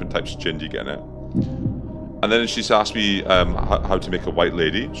 different types of gin do you get in it? And then she asked me how to make a white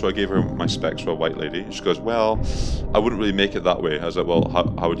lady. So I gave her my specs for a white lady. She goes, well, I wouldn't really make it that way. I was like, well,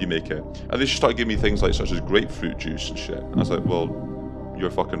 how would you make it? And then she started giving me things like such as grapefruit juice and shit. I was like, well,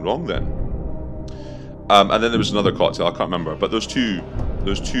 you're fucking wrong then. And then there was another cocktail, I can't remember, but those two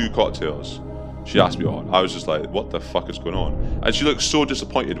cocktails she asked me on, I was just like, what the fuck is going on? And she looked so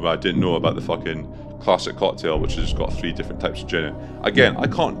disappointed when I didn't know about the fucking classic cocktail, which has got 3 different types of gin in it. Again, I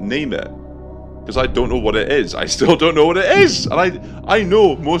can't name it because I don't know what it is. I still don't know what it is, and I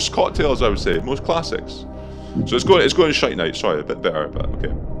know most cocktails, I would say, most classics. So it's going Shite night. Sorry, a bit better, but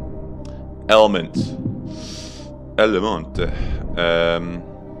okay. Element.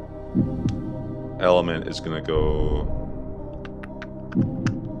 Element is gonna go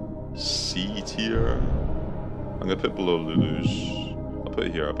C tier. I'm gonna put below Lulu's. I'll put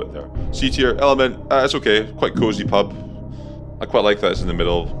it here, I'll put it there. C tier, Element, it's okay, quite cozy pub. I quite like that it's in the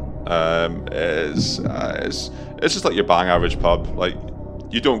middle. It's just like your bang average pub. Like,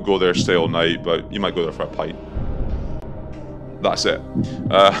 you don't go there stay all night, but you might go there for a pint. That's it.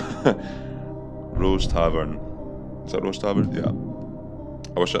 Rose Tavern. Is that Rose Tavern? Yeah.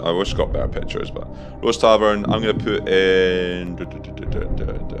 I wish I got better pictures, but Rose Tavern. I'm gonna put in. I'm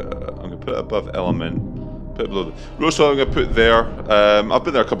gonna put it above Element. Put it below Rose Tavern. I'm gonna put there. I've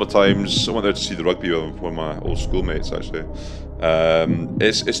been there a couple of times. I went there to see the rugby with one of my old schoolmates actually.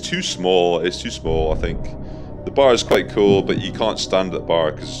 It's too small. It's too small. I think the bar is quite cool, but you can't stand at the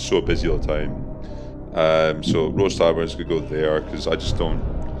bar because it's so busy all the time. So Rose Tavern is gonna go there because I just don't.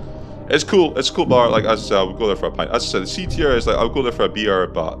 It's cool. It's a cool bar. Like, as I said, I would go there for a pint. As I said, the C tier is like I'll go there for a beer,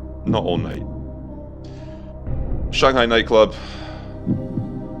 but not all night. Shanghai nightclub.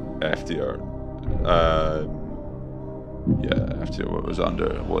 F tier. Yeah, F tier. What was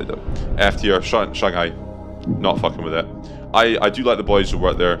under? What did I do? F tier. Shanghai. Not fucking with it. I do like the boys who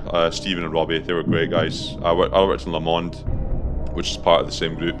work there. Stephen and Robbie. They were great guys. I worked in Le Monde, which is part of the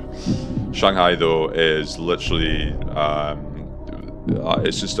same group. Shanghai though is literally.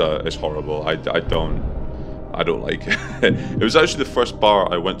 It's just it's horrible. I don't like it. It was actually the first bar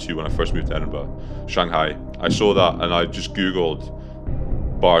I went to when I first moved to Edinburgh, Shanghai. I saw that and I just googled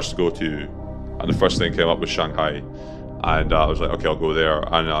bars to go to, and the first thing came up was Shanghai, and I was like, okay, I'll go there.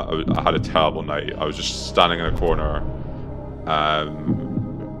 And I had a terrible night. I was just standing in a corner,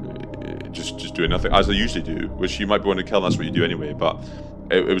 just doing nothing as I usually do, which you might be wanting to kill. That's what you do anyway. But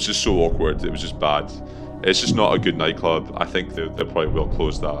it was just so awkward. It was just bad. It's just not a good nightclub. I think they probably will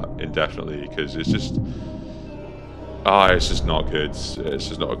close that indefinitely because it's just not good. It's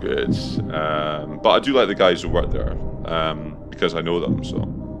just not good. But I do like the guys who work there because I know them. So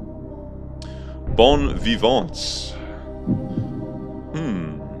Bon Vivants.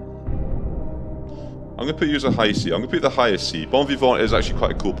 I'm gonna put you as a high C. I'm gonna put the highest C. Bon Vivant is actually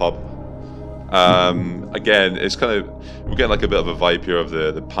quite a cool pub. Again, it's kind of, we're getting like a bit of a vibe here of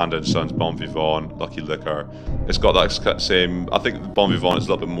the Panda and Sons Bon Vivant, Lucky Liquor. It's got that same, I think Bon Vivant is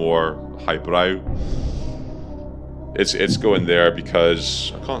a little bit more highbrow. It's going there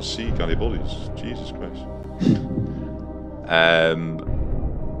because I can't see Garibaldi's. Jesus Christ.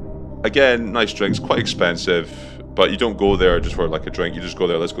 Again, nice drinks, quite expensive, but you don't go there just for like a drink. You just go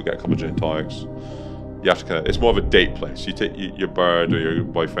there, let's go get a couple of gin and tonics. You have to kind of, it's more of a date place. You take your bird or your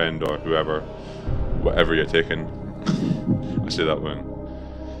boyfriend or whoever, whatever you're taking. I say that one.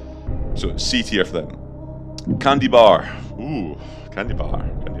 So C tier for them. Candy bar. Ooh, candy bar.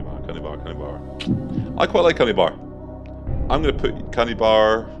 I quite like candy bar. I'm gonna put candy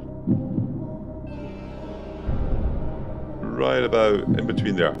bar right about in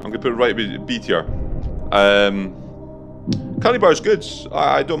between there. I'm gonna put it right B tier. Candy bar is good.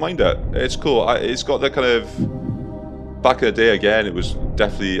 I don't mind it. It's cool. It's got that kind of, back in the day again, it was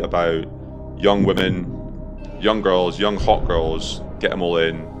definitely about young women, young girls, young hot girls, get them all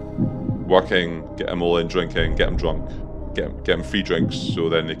in, working, get them all in, drinking, get them drunk, get them free drinks so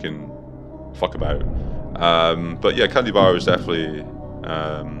then they can fuck about. But yeah, candy bar is definitely,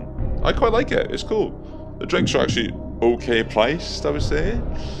 I quite like it. It's cool. The drinks are actually okay priced, I would say.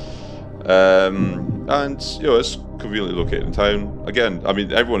 And you know, it's conveniently located in town. Again, I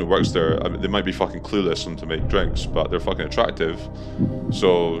mean, everyone who works there, I mean, they might be fucking clueless on to make drinks, but they're fucking attractive.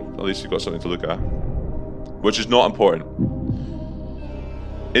 So at least you've got something to look at, which is not important.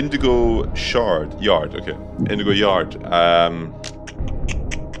 Indigo Yard. Okay, Indigo Yard.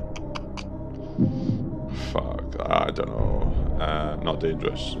 Fuck, I don't know. Not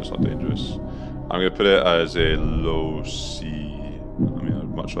dangerous. It's not dangerous. I'm gonna put it as a low C. I mean,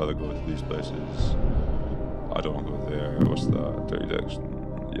 I'd much rather go to these places. I don't want to go there. What's that? Dirty Decks.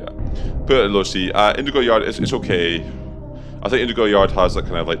 Yeah. Put it at low C. Indigo Yard, it's okay. I think Indigo Yard has that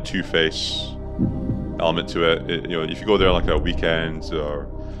kind of like Two-Face element to it. You know, if you go there like a weekend or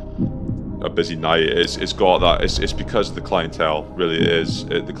a busy night, it's got that. It's because of the clientele. Really, it is.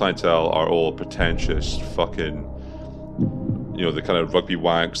 The clientele are all pretentious, fucking. You know, the kind of rugby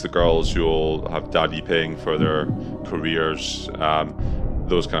wanks, the girls who all have daddy paying for their careers,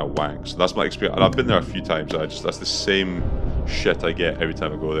 those kind of wanks. That's my experience, and I've been there a few times. That's the same shit I get every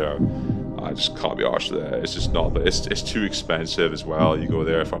time I go there. I just can't be arsed with it. It's just not. But it's too expensive as well. You go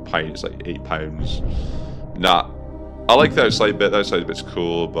there for a pint, it's like £8. Nah, I like the outside bit. The outside bit's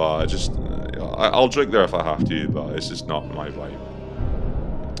cool, but I just I'll drink there if I have to. But it's just not my vibe.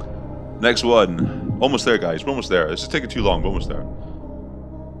 Next one. Almost there, guys. We're almost there. This is taking too long, but almost there.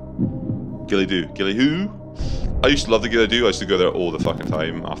 Gilly Do. Gilly Who? I used to love the Gilly Do. I used to go there all the fucking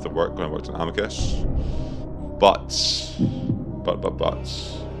time after work when I worked in Amicus. But.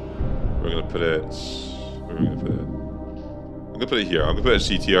 We're gonna put it. Where are we gonna put it? I'm gonna put it here. I'm gonna put it in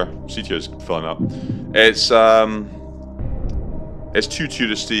C tier. C tier is filling up. It's too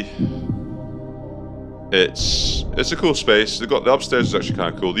touristy. It's a cool space. They got the upstairs is actually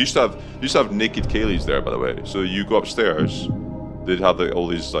kind of cool. They used to have naked Kayleys there, by the way. So you go upstairs, they'd have like all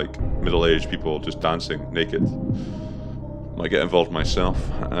these like middle-aged people just dancing naked. Might get involved myself.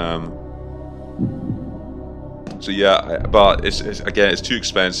 So yeah, but it's again it's too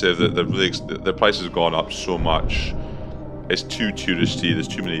expensive. The prices have gone up so much. It's too touristy. There's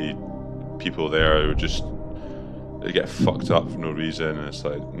too many people there who just they get fucked up for no reason. And it's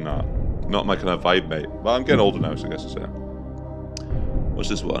like nah. Not my kind of vibe, mate. But I'm getting older now, so I guess it's it. What's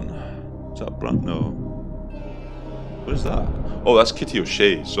this one? Is that Brunt? No. What is that? Oh, that's Kitty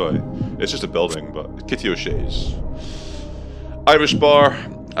O'Shea's. Sorry. It's just a building, but Kitty O'Shea's. Irish bar.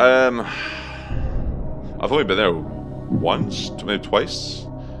 I've only been there once, maybe twice.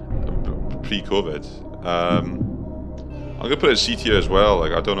 Pre-COVID. I'm going to put it in C tier as well.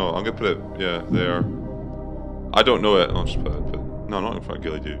 Like, I don't know. I'm going to put it, yeah, there. I don't know it. I'll just put it. No, not in front of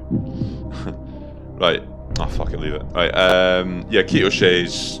Gilly Do. Right. Oh, fuck it, leave it. Right. Yeah, Kitty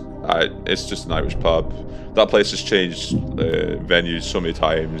O'Shea's. It's just an Irish pub. That place has changed venues so many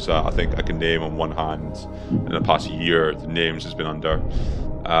times. I think I can name on one hand in the past year the names it's been under.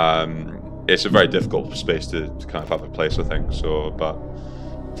 It's a very difficult space to kind of have a place, I think. So, but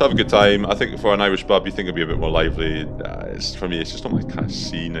to have a good time. I think for an Irish pub, you think it'd be a bit more lively. For me, it's just not my kind of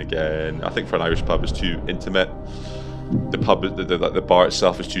scene again. I think for an Irish pub, it's too intimate. The pub, the bar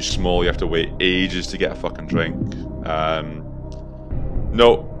itself is too small. You have to wait ages to get a fucking drink.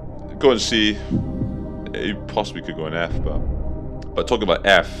 No, go and see. You possibly could go in F, but talking about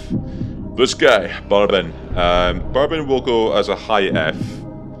F, this guy Bourbon. Bourbon will go as a high F.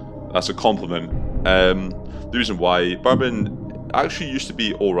 That's a compliment. The reason why Bourbon actually used to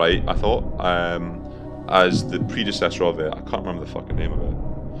be all right, I thought, as the predecessor of it. I can't remember the fucking name of it,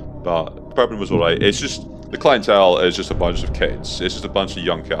 but Bourbon was all right. It's just. The clientele is just a bunch of kids. It's just a bunch of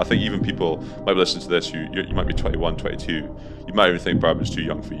young kids. I think even people might be listening to this, you might be 21, 22. You might even think Bourbon's too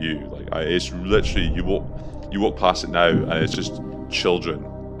young for you. Like it's literally, you walk past it now and it's just children.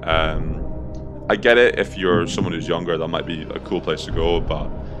 I get it if you're someone who's younger, that might be a cool place to go, but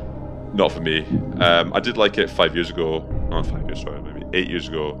not for me. I did like it 5 years ago. Not 5 years, sorry, maybe 8 years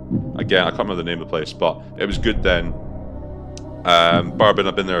ago. Again, I can't remember the name of the place, but it was good then. Bourbon,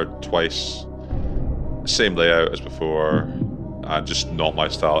 I've been there twice. Same layout as before, and just not my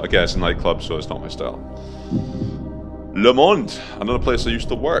style. Again, it's a nightclub, so it's not my style. Le Monde, another place I used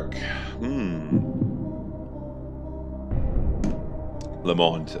to work. Le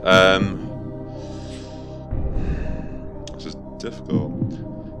Monde. This is difficult.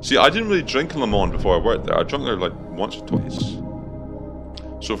 See, I didn't really drink in Le Monde before I worked there. I drank there like once or twice.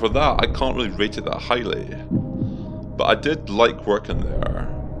 So for that, I can't really rate it that highly. But I did like working there.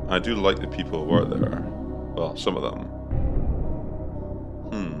 I do like the people who work there. Well, some of them.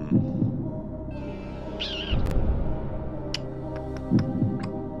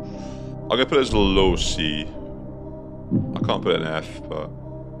 I'm gonna put it as a low C. I can't put it in F, but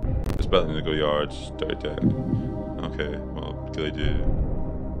it's better than the Go Yards, Dirty Deck. Okay, well, Gilly Do.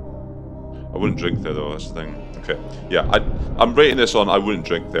 I wouldn't drink there though, that's the thing. Okay, yeah, I'm rating this on I wouldn't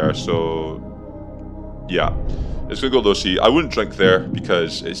drink there, so yeah. It's gonna go low C. I wouldn't drink there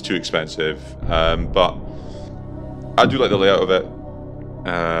because it's too expensive, but I do like the layout of it.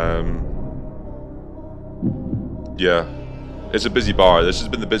 Yeah, it's a busy bar. This has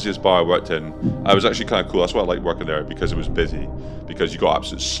been the busiest bar I worked in. I was actually kind of cool. That's why I like working there, because it was busy, because you got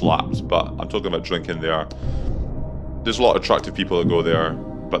absolutely slapped. But I'm talking about drinking there. There's a lot of attractive people that go there,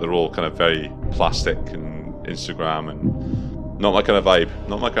 but they're all kind of very plastic and Instagram and not my kind of vibe.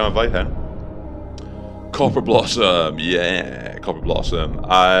 Not my kind of vibe, then. Copper Blossom, yeah, Copper Blossom.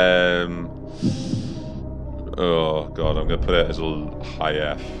 Oh god, I'm gonna put it as a high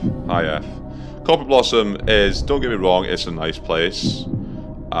F. High F. Copper Blossom is, don't get me wrong, it's a nice place.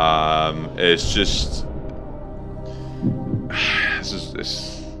 It's just,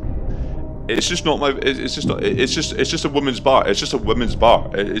 it's just not my. It's just not. It's just a women's bar. It's just a women's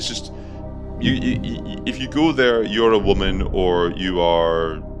bar. It's just you if you go there, you're a woman or you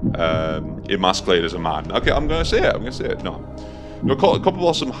are emasculated as a man. Okay, I'm gonna say it. I'm gonna say it. No, Copper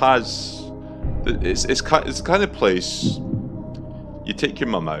Blossom has. It's the kind of place you take your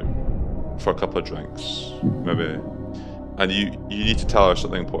mum out for a couple of drinks, maybe, and you need to tell her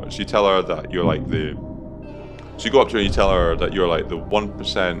something important. So you tell her that you're like the. So you go up to her and you tell her that you're like the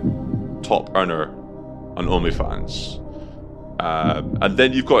 1% top earner on OnlyFans. And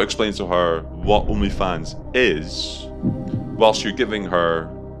then you've got to explain to her what OnlyFans is, whilst you're giving her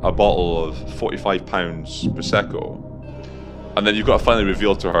a bottle of £45 Prosecco. And then you've got to finally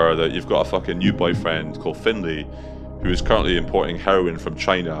reveal to her that you've got a fucking new boyfriend called Finley, who is currently importing heroin from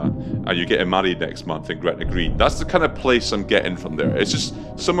China, and you're getting married next month in Gretna Green. That's the kind of place I'm getting from there. It's just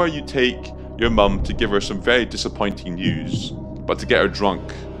somewhere you take your mum to give her some very disappointing news, but to get her drunk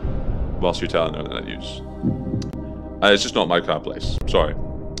whilst you're telling her that news. And it's just not my kind of place. Sorry.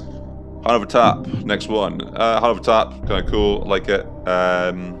 Hanover Tap, next one. Hanover Tap, kind of cool, like it.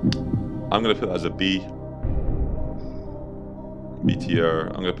 I'm gonna put that as a B. B tier.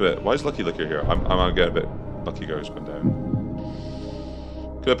 I'm gonna put it. Why is Lucky Liquor here? I'm gonna get a bit. Lucky Girl's going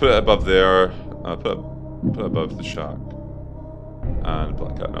down. Could I put it above there? Put it above the Shack. And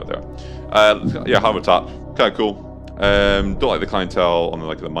Black Cat, no, there. Yeah, Hanover Tap, kind of cool. Don't like the clientele on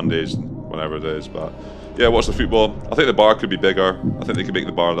like the Mondays, whenever it is, but yeah, watch the football. I think the bar could be bigger. I think they could make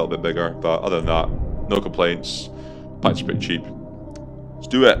the bar a little bit bigger, but other than that, no complaints. Pints are pretty cheap. Let's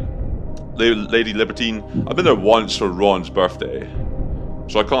do it. Lady Libertine. I've been there once for Ron's birthday,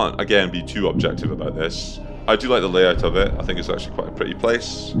 so I can't again be too objective about this. I do like the layout of it. I think it's actually quite a pretty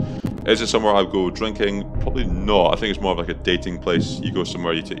place. Is it somewhere I go drinking? Probably not. I think it's more of like a dating place. You go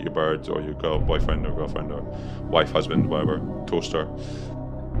somewhere, you take your bird or your boyfriend or girlfriend or wife, husband, whatever, toaster.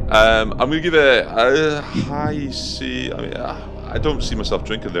 I'm going to give it a high C. I mean, I don't see myself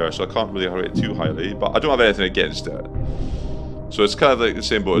drinking there, so I can't really rate it too highly, but I don't have anything against it. So it's kind of like the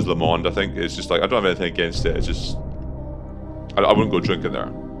same boat as Le Monde, I think. It's just like, I don't have anything against it. It's just, I wouldn't go drinking there.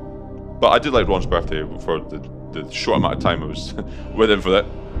 But I did like Ron's birthday for the short amount of time I was with him for that.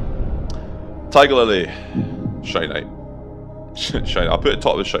 Tiger Lily, Shite Night. Shite. I'll put it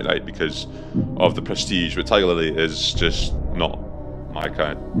top of the Shite Night because of the prestige, but Tiger Lily is just not my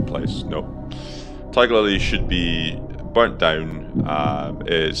kind of place. No. Tiger Lily should be burnt down.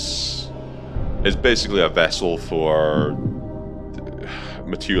 Is basically a vessel for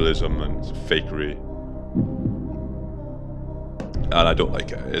materialism and fakery. And I don't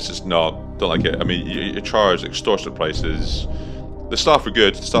like it. It's just not, don't like it. I mean, you charge extortionate prices. The staff are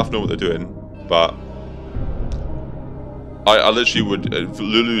good. The staff know what they're doing. But I literally would.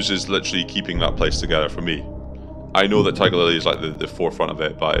 Lulu's is literally keeping that place together for me. I know that Tiger Lily is like the forefront of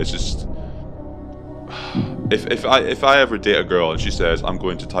it, but it's just. If I ever date a girl and she says I'm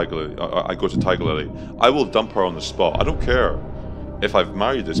going to Tiger Lily, I go to Tiger Lily, I will dump her on the spot. I don't care if I've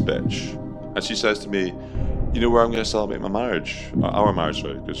married this bitch, and she says to me, "You know where I'm going to celebrate my marriage, our marriage,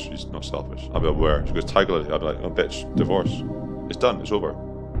 sorry, because she's not selfish." I'll be like, "Where?" She goes, "Tiger Lily." I'll be like, "Oh, bitch, divorce. It's done. It's over."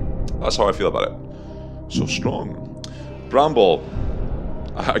 That's how I feel about it. So strong. Bramble.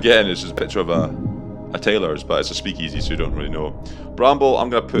 Again, it's just a picture of a tailor's, but it's a speakeasy, so you don't really know. Bramble, I'm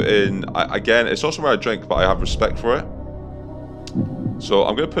going to put in, again, it's not somewhere I drink, but I have respect for it. So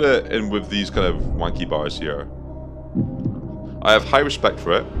I'm going to put it in with these kind of wanky bars here. I have high respect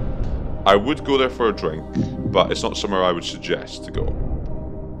for it. I would go there for a drink, but it's not somewhere I would suggest to go.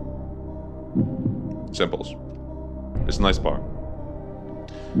 Simples. It's a nice bar.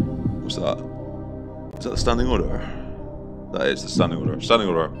 What's that? Is that the standing order? That is the standing order. Standing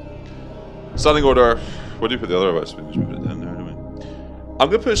order. Standing order. Where do you put the other ones? Just put it down there anyway. I'm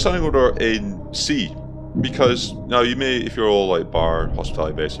going to put a standing order in C. because now you may, if you're all like bar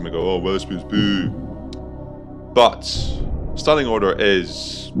hospitality based, you may go, oh, Wetherspoons, boo. But Standing Order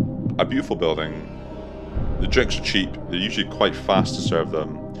is a beautiful building. The drinks are cheap. They're usually quite fast to serve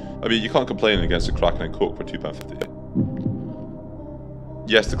them. I mean, you can't complain against a Kraken and Coke for £2.50.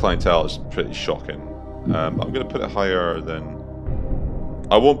 Yes, the clientele is pretty shocking. I'm going to put it higher than...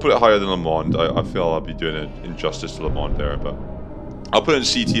 I won't put it higher than Le Monde. I feel I'll be doing an injustice to Le Monde there, but I'll put it in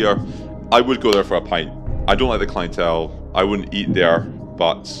C tier. I would go there for a pint. I don't like the clientele. I wouldn't eat there,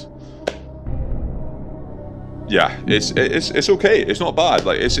 but yeah, it's okay. It's not bad.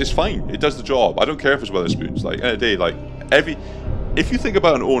 Like it's fine. It does the job. I don't care if it's Wetherspoons. Like, end of the day, like if you think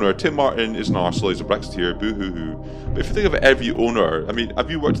about an owner, Tim Martin is an arsehole. He's a Brexiteer. Boo hoo hoo. But if you think of every owner, I mean, have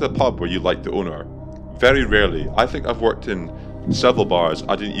you worked at a pub where you like the owner? Very rarely. I think I've worked in several bars.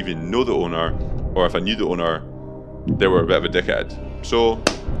 I didn't even know the owner, or if I knew the owner, they were a bit of a dickhead. So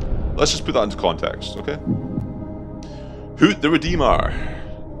let's just put that into context, okay? Hoot the Redeemer.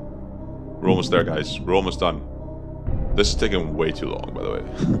 We're almost there, guys. We're almost done. This is taking way too long, by the way.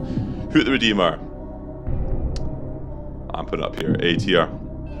 Hoot the Redeemer. I'm putting it up here, A tier.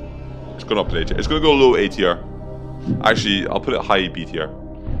 It's going up to A tier. It's going to go low A tier. Actually, I'll put it high B tier.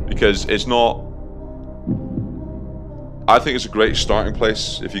 Because it's not... I think it's a great starting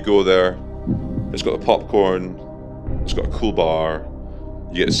place if you go there. It's got the popcorn. It's got a cool bar.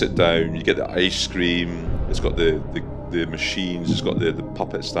 You get to sit down. You get the ice cream. It's got the machines. It's got the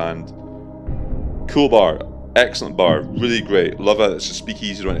puppet stand. Cool bar. Excellent bar. Really great. Love it. It's a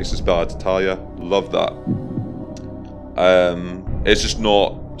speakeasy right next to Spalla d'Italia. Love that. It's just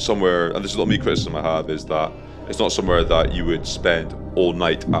not somewhere, and this is the only criticism I have, is that it's not somewhere that you would spend all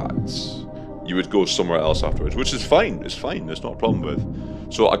night at. You would go somewhere else afterwards, which is fine. It's fine. There's not a problem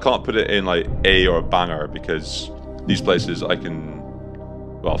with. So I can't put it in like A or a banger, because these places I can...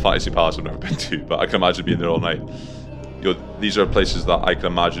 Well, Fantasy Palace I've never been to, but I can imagine being there all night. You know, these are places that I can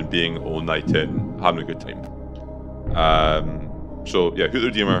imagine being all night in, having a good time. So yeah, Hoot the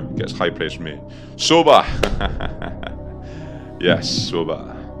Redeemer gets high praise from me. Soba! Yes,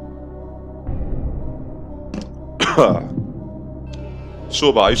 Soba.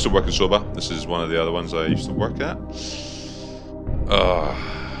 Soba, I used to work in Soba. This is one of the other ones I used to work at.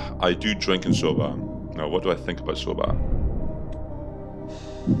 I do drink in Soba. Now, what do I think about Soba?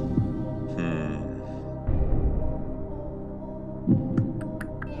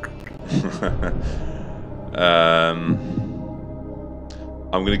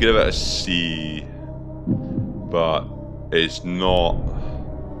 I'm gonna give it a C, but it's not.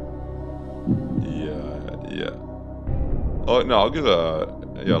 Yeah. Oh no, I'll give it a.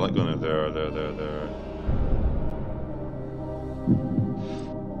 Yeah, I like going there.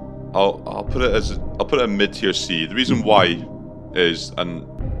 I'll put it as I'll put it a mid-tier C. The reason why is, and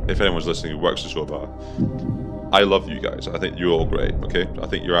if anyone's listening who works at Soba, I love you guys. I think you're all great. Okay, I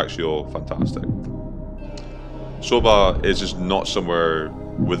think you're actually all fantastic. Soba is just not somewhere,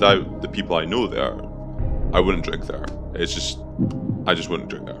 without the people I know there, I wouldn't drink there. It's just, I just wouldn't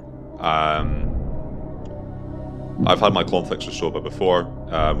drink there. I've had my conflicts with Soba before,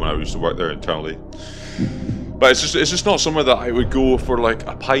 when I used to work there internally. But it's just not somewhere that I would go for like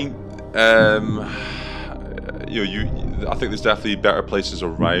a pint. You know, I think there's definitely better places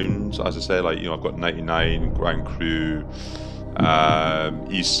around. As I say, like, you know, I've got 99, Grand Cru,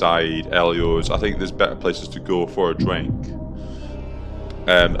 East Side, Elio's. I think there's better places to go for a drink.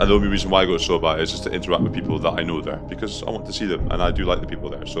 And the only reason why I go to Soba is just to interact with people that I know there, because I want to see them, and I do like the people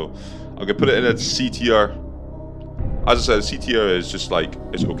there. So I'm gonna put it in a C tier. As I said, C tier is just like,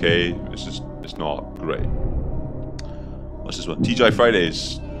 it's okay. It's not great. What's this one? TGI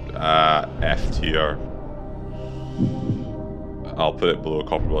Fridays, F tier. I'll put it below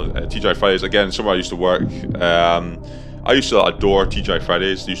comparable. TGI Fridays, again, somewhere I used to work. I used to adore TGI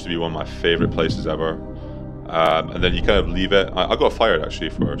Fridays. It used to be one of my favourite places ever. And then you kind of leave it. I got fired actually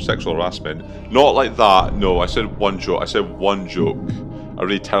for sexual harassment. Not like that, no, I said one joke. A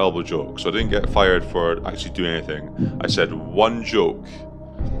really terrible joke. So I didn't get fired for actually doing anything. I said one joke.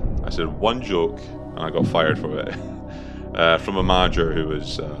 And I got fired for it. From a manager who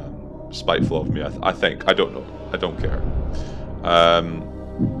was spiteful of me, I think. I don't know. I don't care.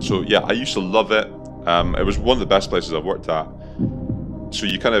 So yeah, I used to love it. It was one of the best places I've worked at. So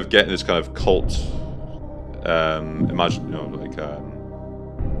you kind of get in this kind of cult, imagine, you know, like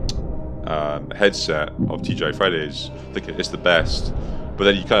headset of TGI Fridays, thinking it's the best. But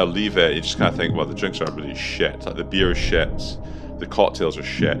then you kind of leave it, you just kind of think, well, the drinks are really shit. Like the beer is shit, the cocktails are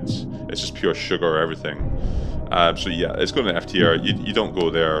shit. It's just pure sugar, everything. So yeah, it's going to F tier. You don't go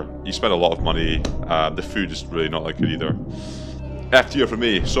there. You spend a lot of money. The food is really not that good either. F tier for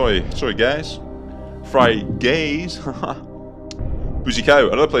me. Sorry guys. Fridays. Boozy Cow,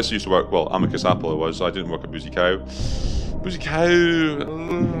 another place I used to work. Well, Amicus Apple it was. I didn't work at Boozy Cow. Boozy Cow,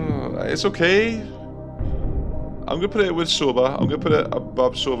 it's okay. I'm gonna put it with Soba. I'm gonna put it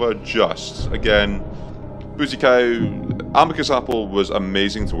above Soba just. Again, Boozy Cow, Amicus Apple was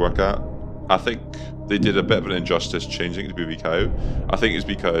amazing to work at. I think they did a bit of an injustice changing it to Boozy Cow. I think it's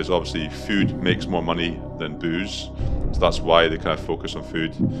because obviously food makes more money than booze, so that's why they kind of focus on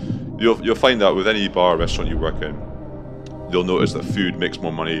food. You'll find that with any bar or restaurant you work in, you'll notice that food makes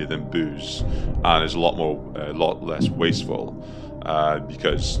more money than booze, and is a lot less wasteful,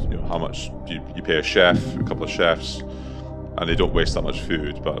 because you know how much you pay a chef, a couple of chefs, and they don't waste that much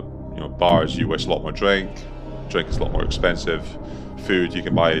food. But you know, bars, you waste a lot more drink. Drink is a lot more expensive. Food, you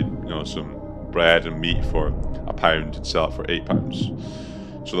can buy, you know, some bread and meat for £1 and sell it for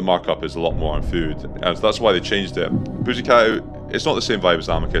 £8. So the markup is a lot more on food, and that's why they changed it. Boozy Cow, it's not the same vibe as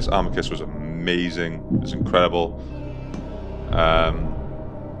Amicus. Amicus was amazing. It was incredible.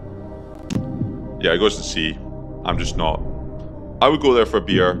 Yeah, it goes to sea. I'm just not. I would go there for a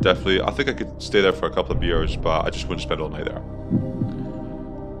beer, definitely. I think I could stay there for a couple of beers, but I just wouldn't spend all night there.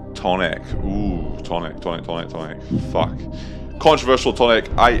 Tonic. Ooh, tonic. Fuck. Controversial tonic.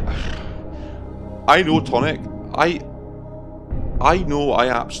 I know tonic. I know I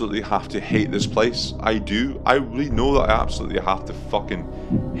absolutely have to hate this place. I do. I really know that I absolutely have to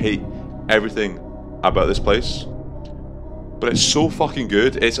fucking hate everything about this place. But it's so fucking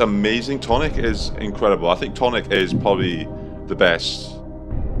good. It's amazing. Tonic is incredible. I think Tonic is probably the best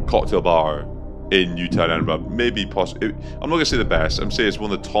cocktail bar in New Town, Edinburgh. Maybe possibly. I'm not gonna say the best. I'm saying it's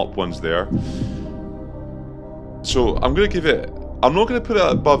one of the top ones there. So I'm gonna give it. I'm not gonna put it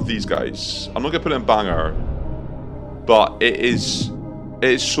above these guys. I'm not gonna put it in banger. But it is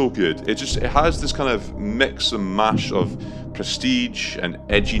so good. It has this kind of mix and mash of prestige and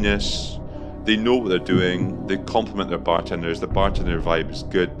edginess. They know what they're doing. They compliment their bartenders. The bartender vibe is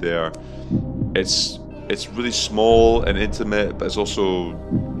good there. It's really small and intimate, but it's also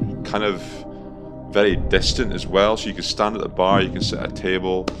kind of very distant as well. So you can stand at the bar, you can sit at a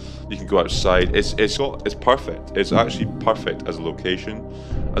table, you can go outside. It's perfect. It's actually perfect as a location.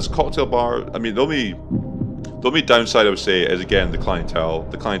 As a cocktail bar, I mean, the only downside I would say is, again, the clientele.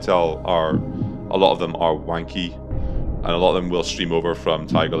 The clientele a lot of them are wanky, and a lot of them will stream over from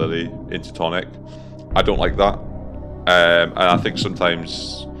Tiger Lily into Tonic. I don't like that, and I think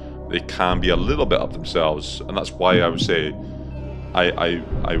sometimes they can be a little bit up themselves, and that's why I would say I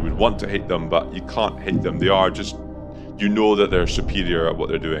would want to hate them, but you can't hate them. They are just, you know that they're superior at what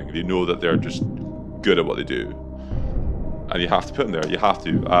they're doing. You know that they're just good at what they do, and you have to put them there. You have to.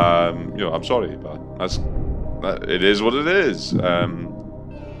 You know, I'm sorry, but it is what it is. And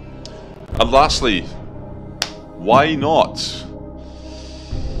lastly, why not?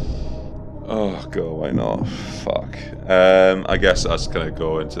 Oh god, why not? Fuck. I guess that's gonna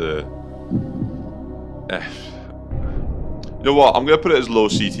go into. You know what? I'm gonna put it as low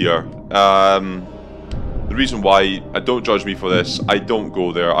C tier. The reason why, don't judge me for this. I don't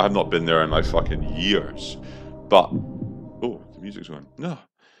go there. I have not been there in like fucking years. But oh, the music's going. No,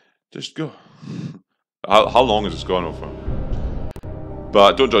 just go. How long is this going on for?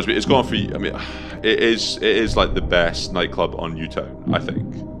 But don't judge me. It's going for. I mean, it is like the best nightclub on New Town, I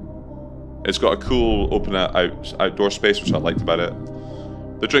think. It's got a cool open outdoor space, which I liked about it.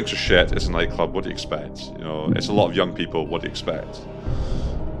 The drinks are shit. It's a nightclub. What do you expect? You know, it's a lot of young people. What do you expect?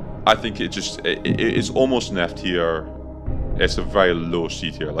 I think it's almost an F tier. It's a very low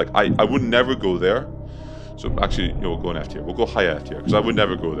C tier. Like I would never go there. So actually, you know, we'll go an F tier. We'll go high F tier because I would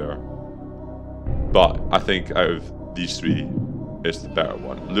never go there. But I think out of these three, it's the better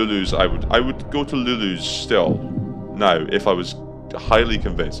one. Lulu's, I would go to Lulu's still. Now, if I was highly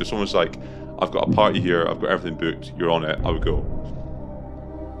convinced, if someone's like, I've got a party here, I've got everything booked, you're on it, I would go.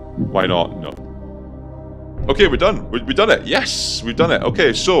 Why not? No. Okay, we're done. We've done it. Yes, we've done it.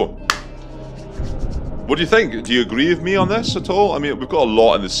 Okay, so what do you think? Do you agree with me on this at all? I mean, we've got a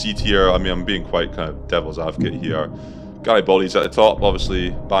lot in the C tier. I mean, I'm being quite kind of devil's advocate here. Garibaldi's at the top,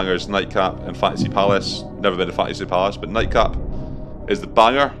 obviously. Bangers, Nightcap, and Fantasy Palace. Never been to Fantasy Palace, but Nightcap is the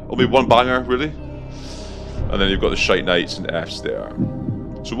banger. Only one banger, really. And then you've got the Shite Nights and Fs there.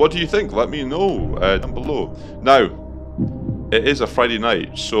 So what do you think? Let me know down below. Now, it is a Friday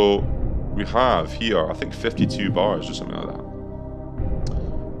night, so we have here, I think, 52 bars or something like that.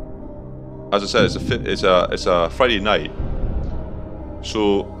 As I said, it's a Friday night.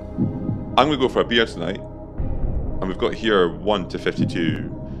 So I'm going to go for a beer tonight. And we've got here 1 to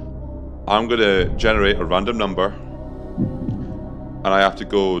 52. I'm going to generate a random number. And I have to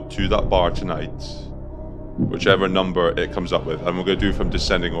go to that bar tonight whichever number it comes up with, and we're going to do from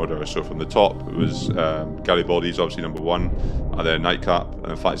descending order. So from the top it was Garibaldi's obviously number 1, and then Nightcap, and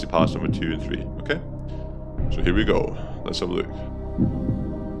then Fantasy Palace number 2 and 3. Okay, so here we go. Let's have a look.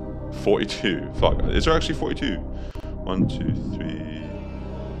 42. Fuck, is there actually 42? 1, 2, 3,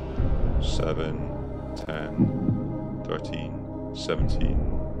 7, 10, 13, 17,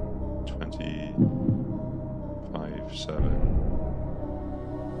 20, 5, 7,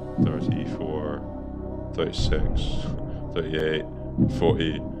 34, 36, 38,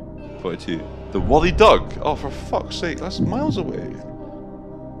 40, 42. The Wally Doug! Oh, for fuck's sake, that's miles away.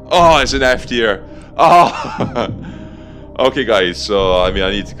 Oh, it's an F tier. Oh! Okay, guys, so, I mean,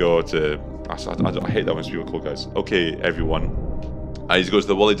 I need to go to... I hate that when people call guys. Okay, everyone. I need to go to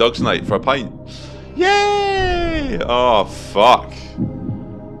the Wally Doug tonight for a pint. Yay! Oh, fuck.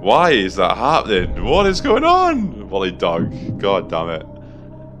 Why is that happening? What is going on? Wally Doug. God damn it.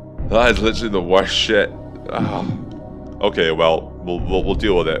 That is literally the worst shit. Okay, well, we'll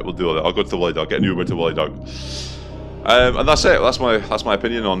deal with it. We'll deal with it. I'll go to the Wally Doug. Get an Uber to Wally Doug. And that's it. That's my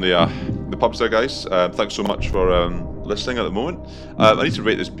opinion on the pubs there, guys. Thanks so much for listening at the moment. I need to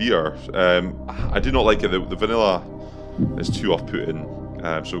rate this beer. I do not like it. The vanilla is too off-putting.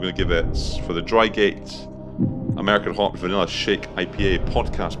 So we're going to give it, for the Drygate American Hop Vanilla Shake IPA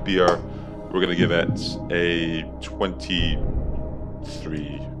podcast beer, we're going to give it a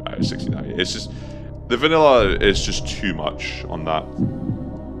 23 out of 69. It's just, the vanilla is just too much on that.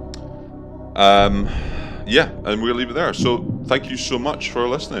 Yeah, and we're going to leave it there. So thank you so much for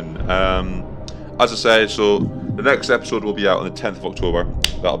listening. As I said, so the next episode will be out on the 10th of October.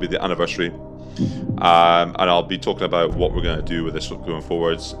 That'll be the anniversary. And I'll be talking about what we're going to do with this going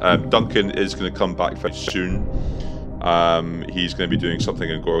forwards. Duncan is going to come back very soon. He's going to be doing something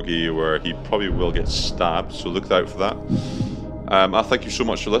in Gorgie where he probably will get stabbed, so look out for that. I thank you so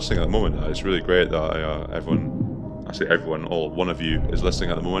much for listening at the moment. It's really great that everyone, all one of you is listening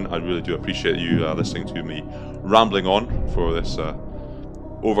at the moment. I really do appreciate you listening to me rambling on for this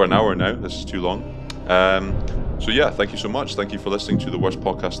over an hour now. This is too long. So yeah, thank you so much. Thank you for listening to the worst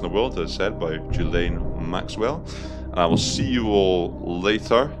podcast in the world, as said by Ghislaine Maxwell. And I will see you all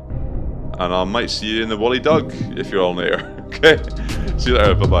later. And I might see you in the Wally Doug if you're all there. Okay? See you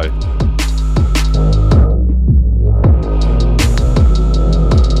later. Bye-bye.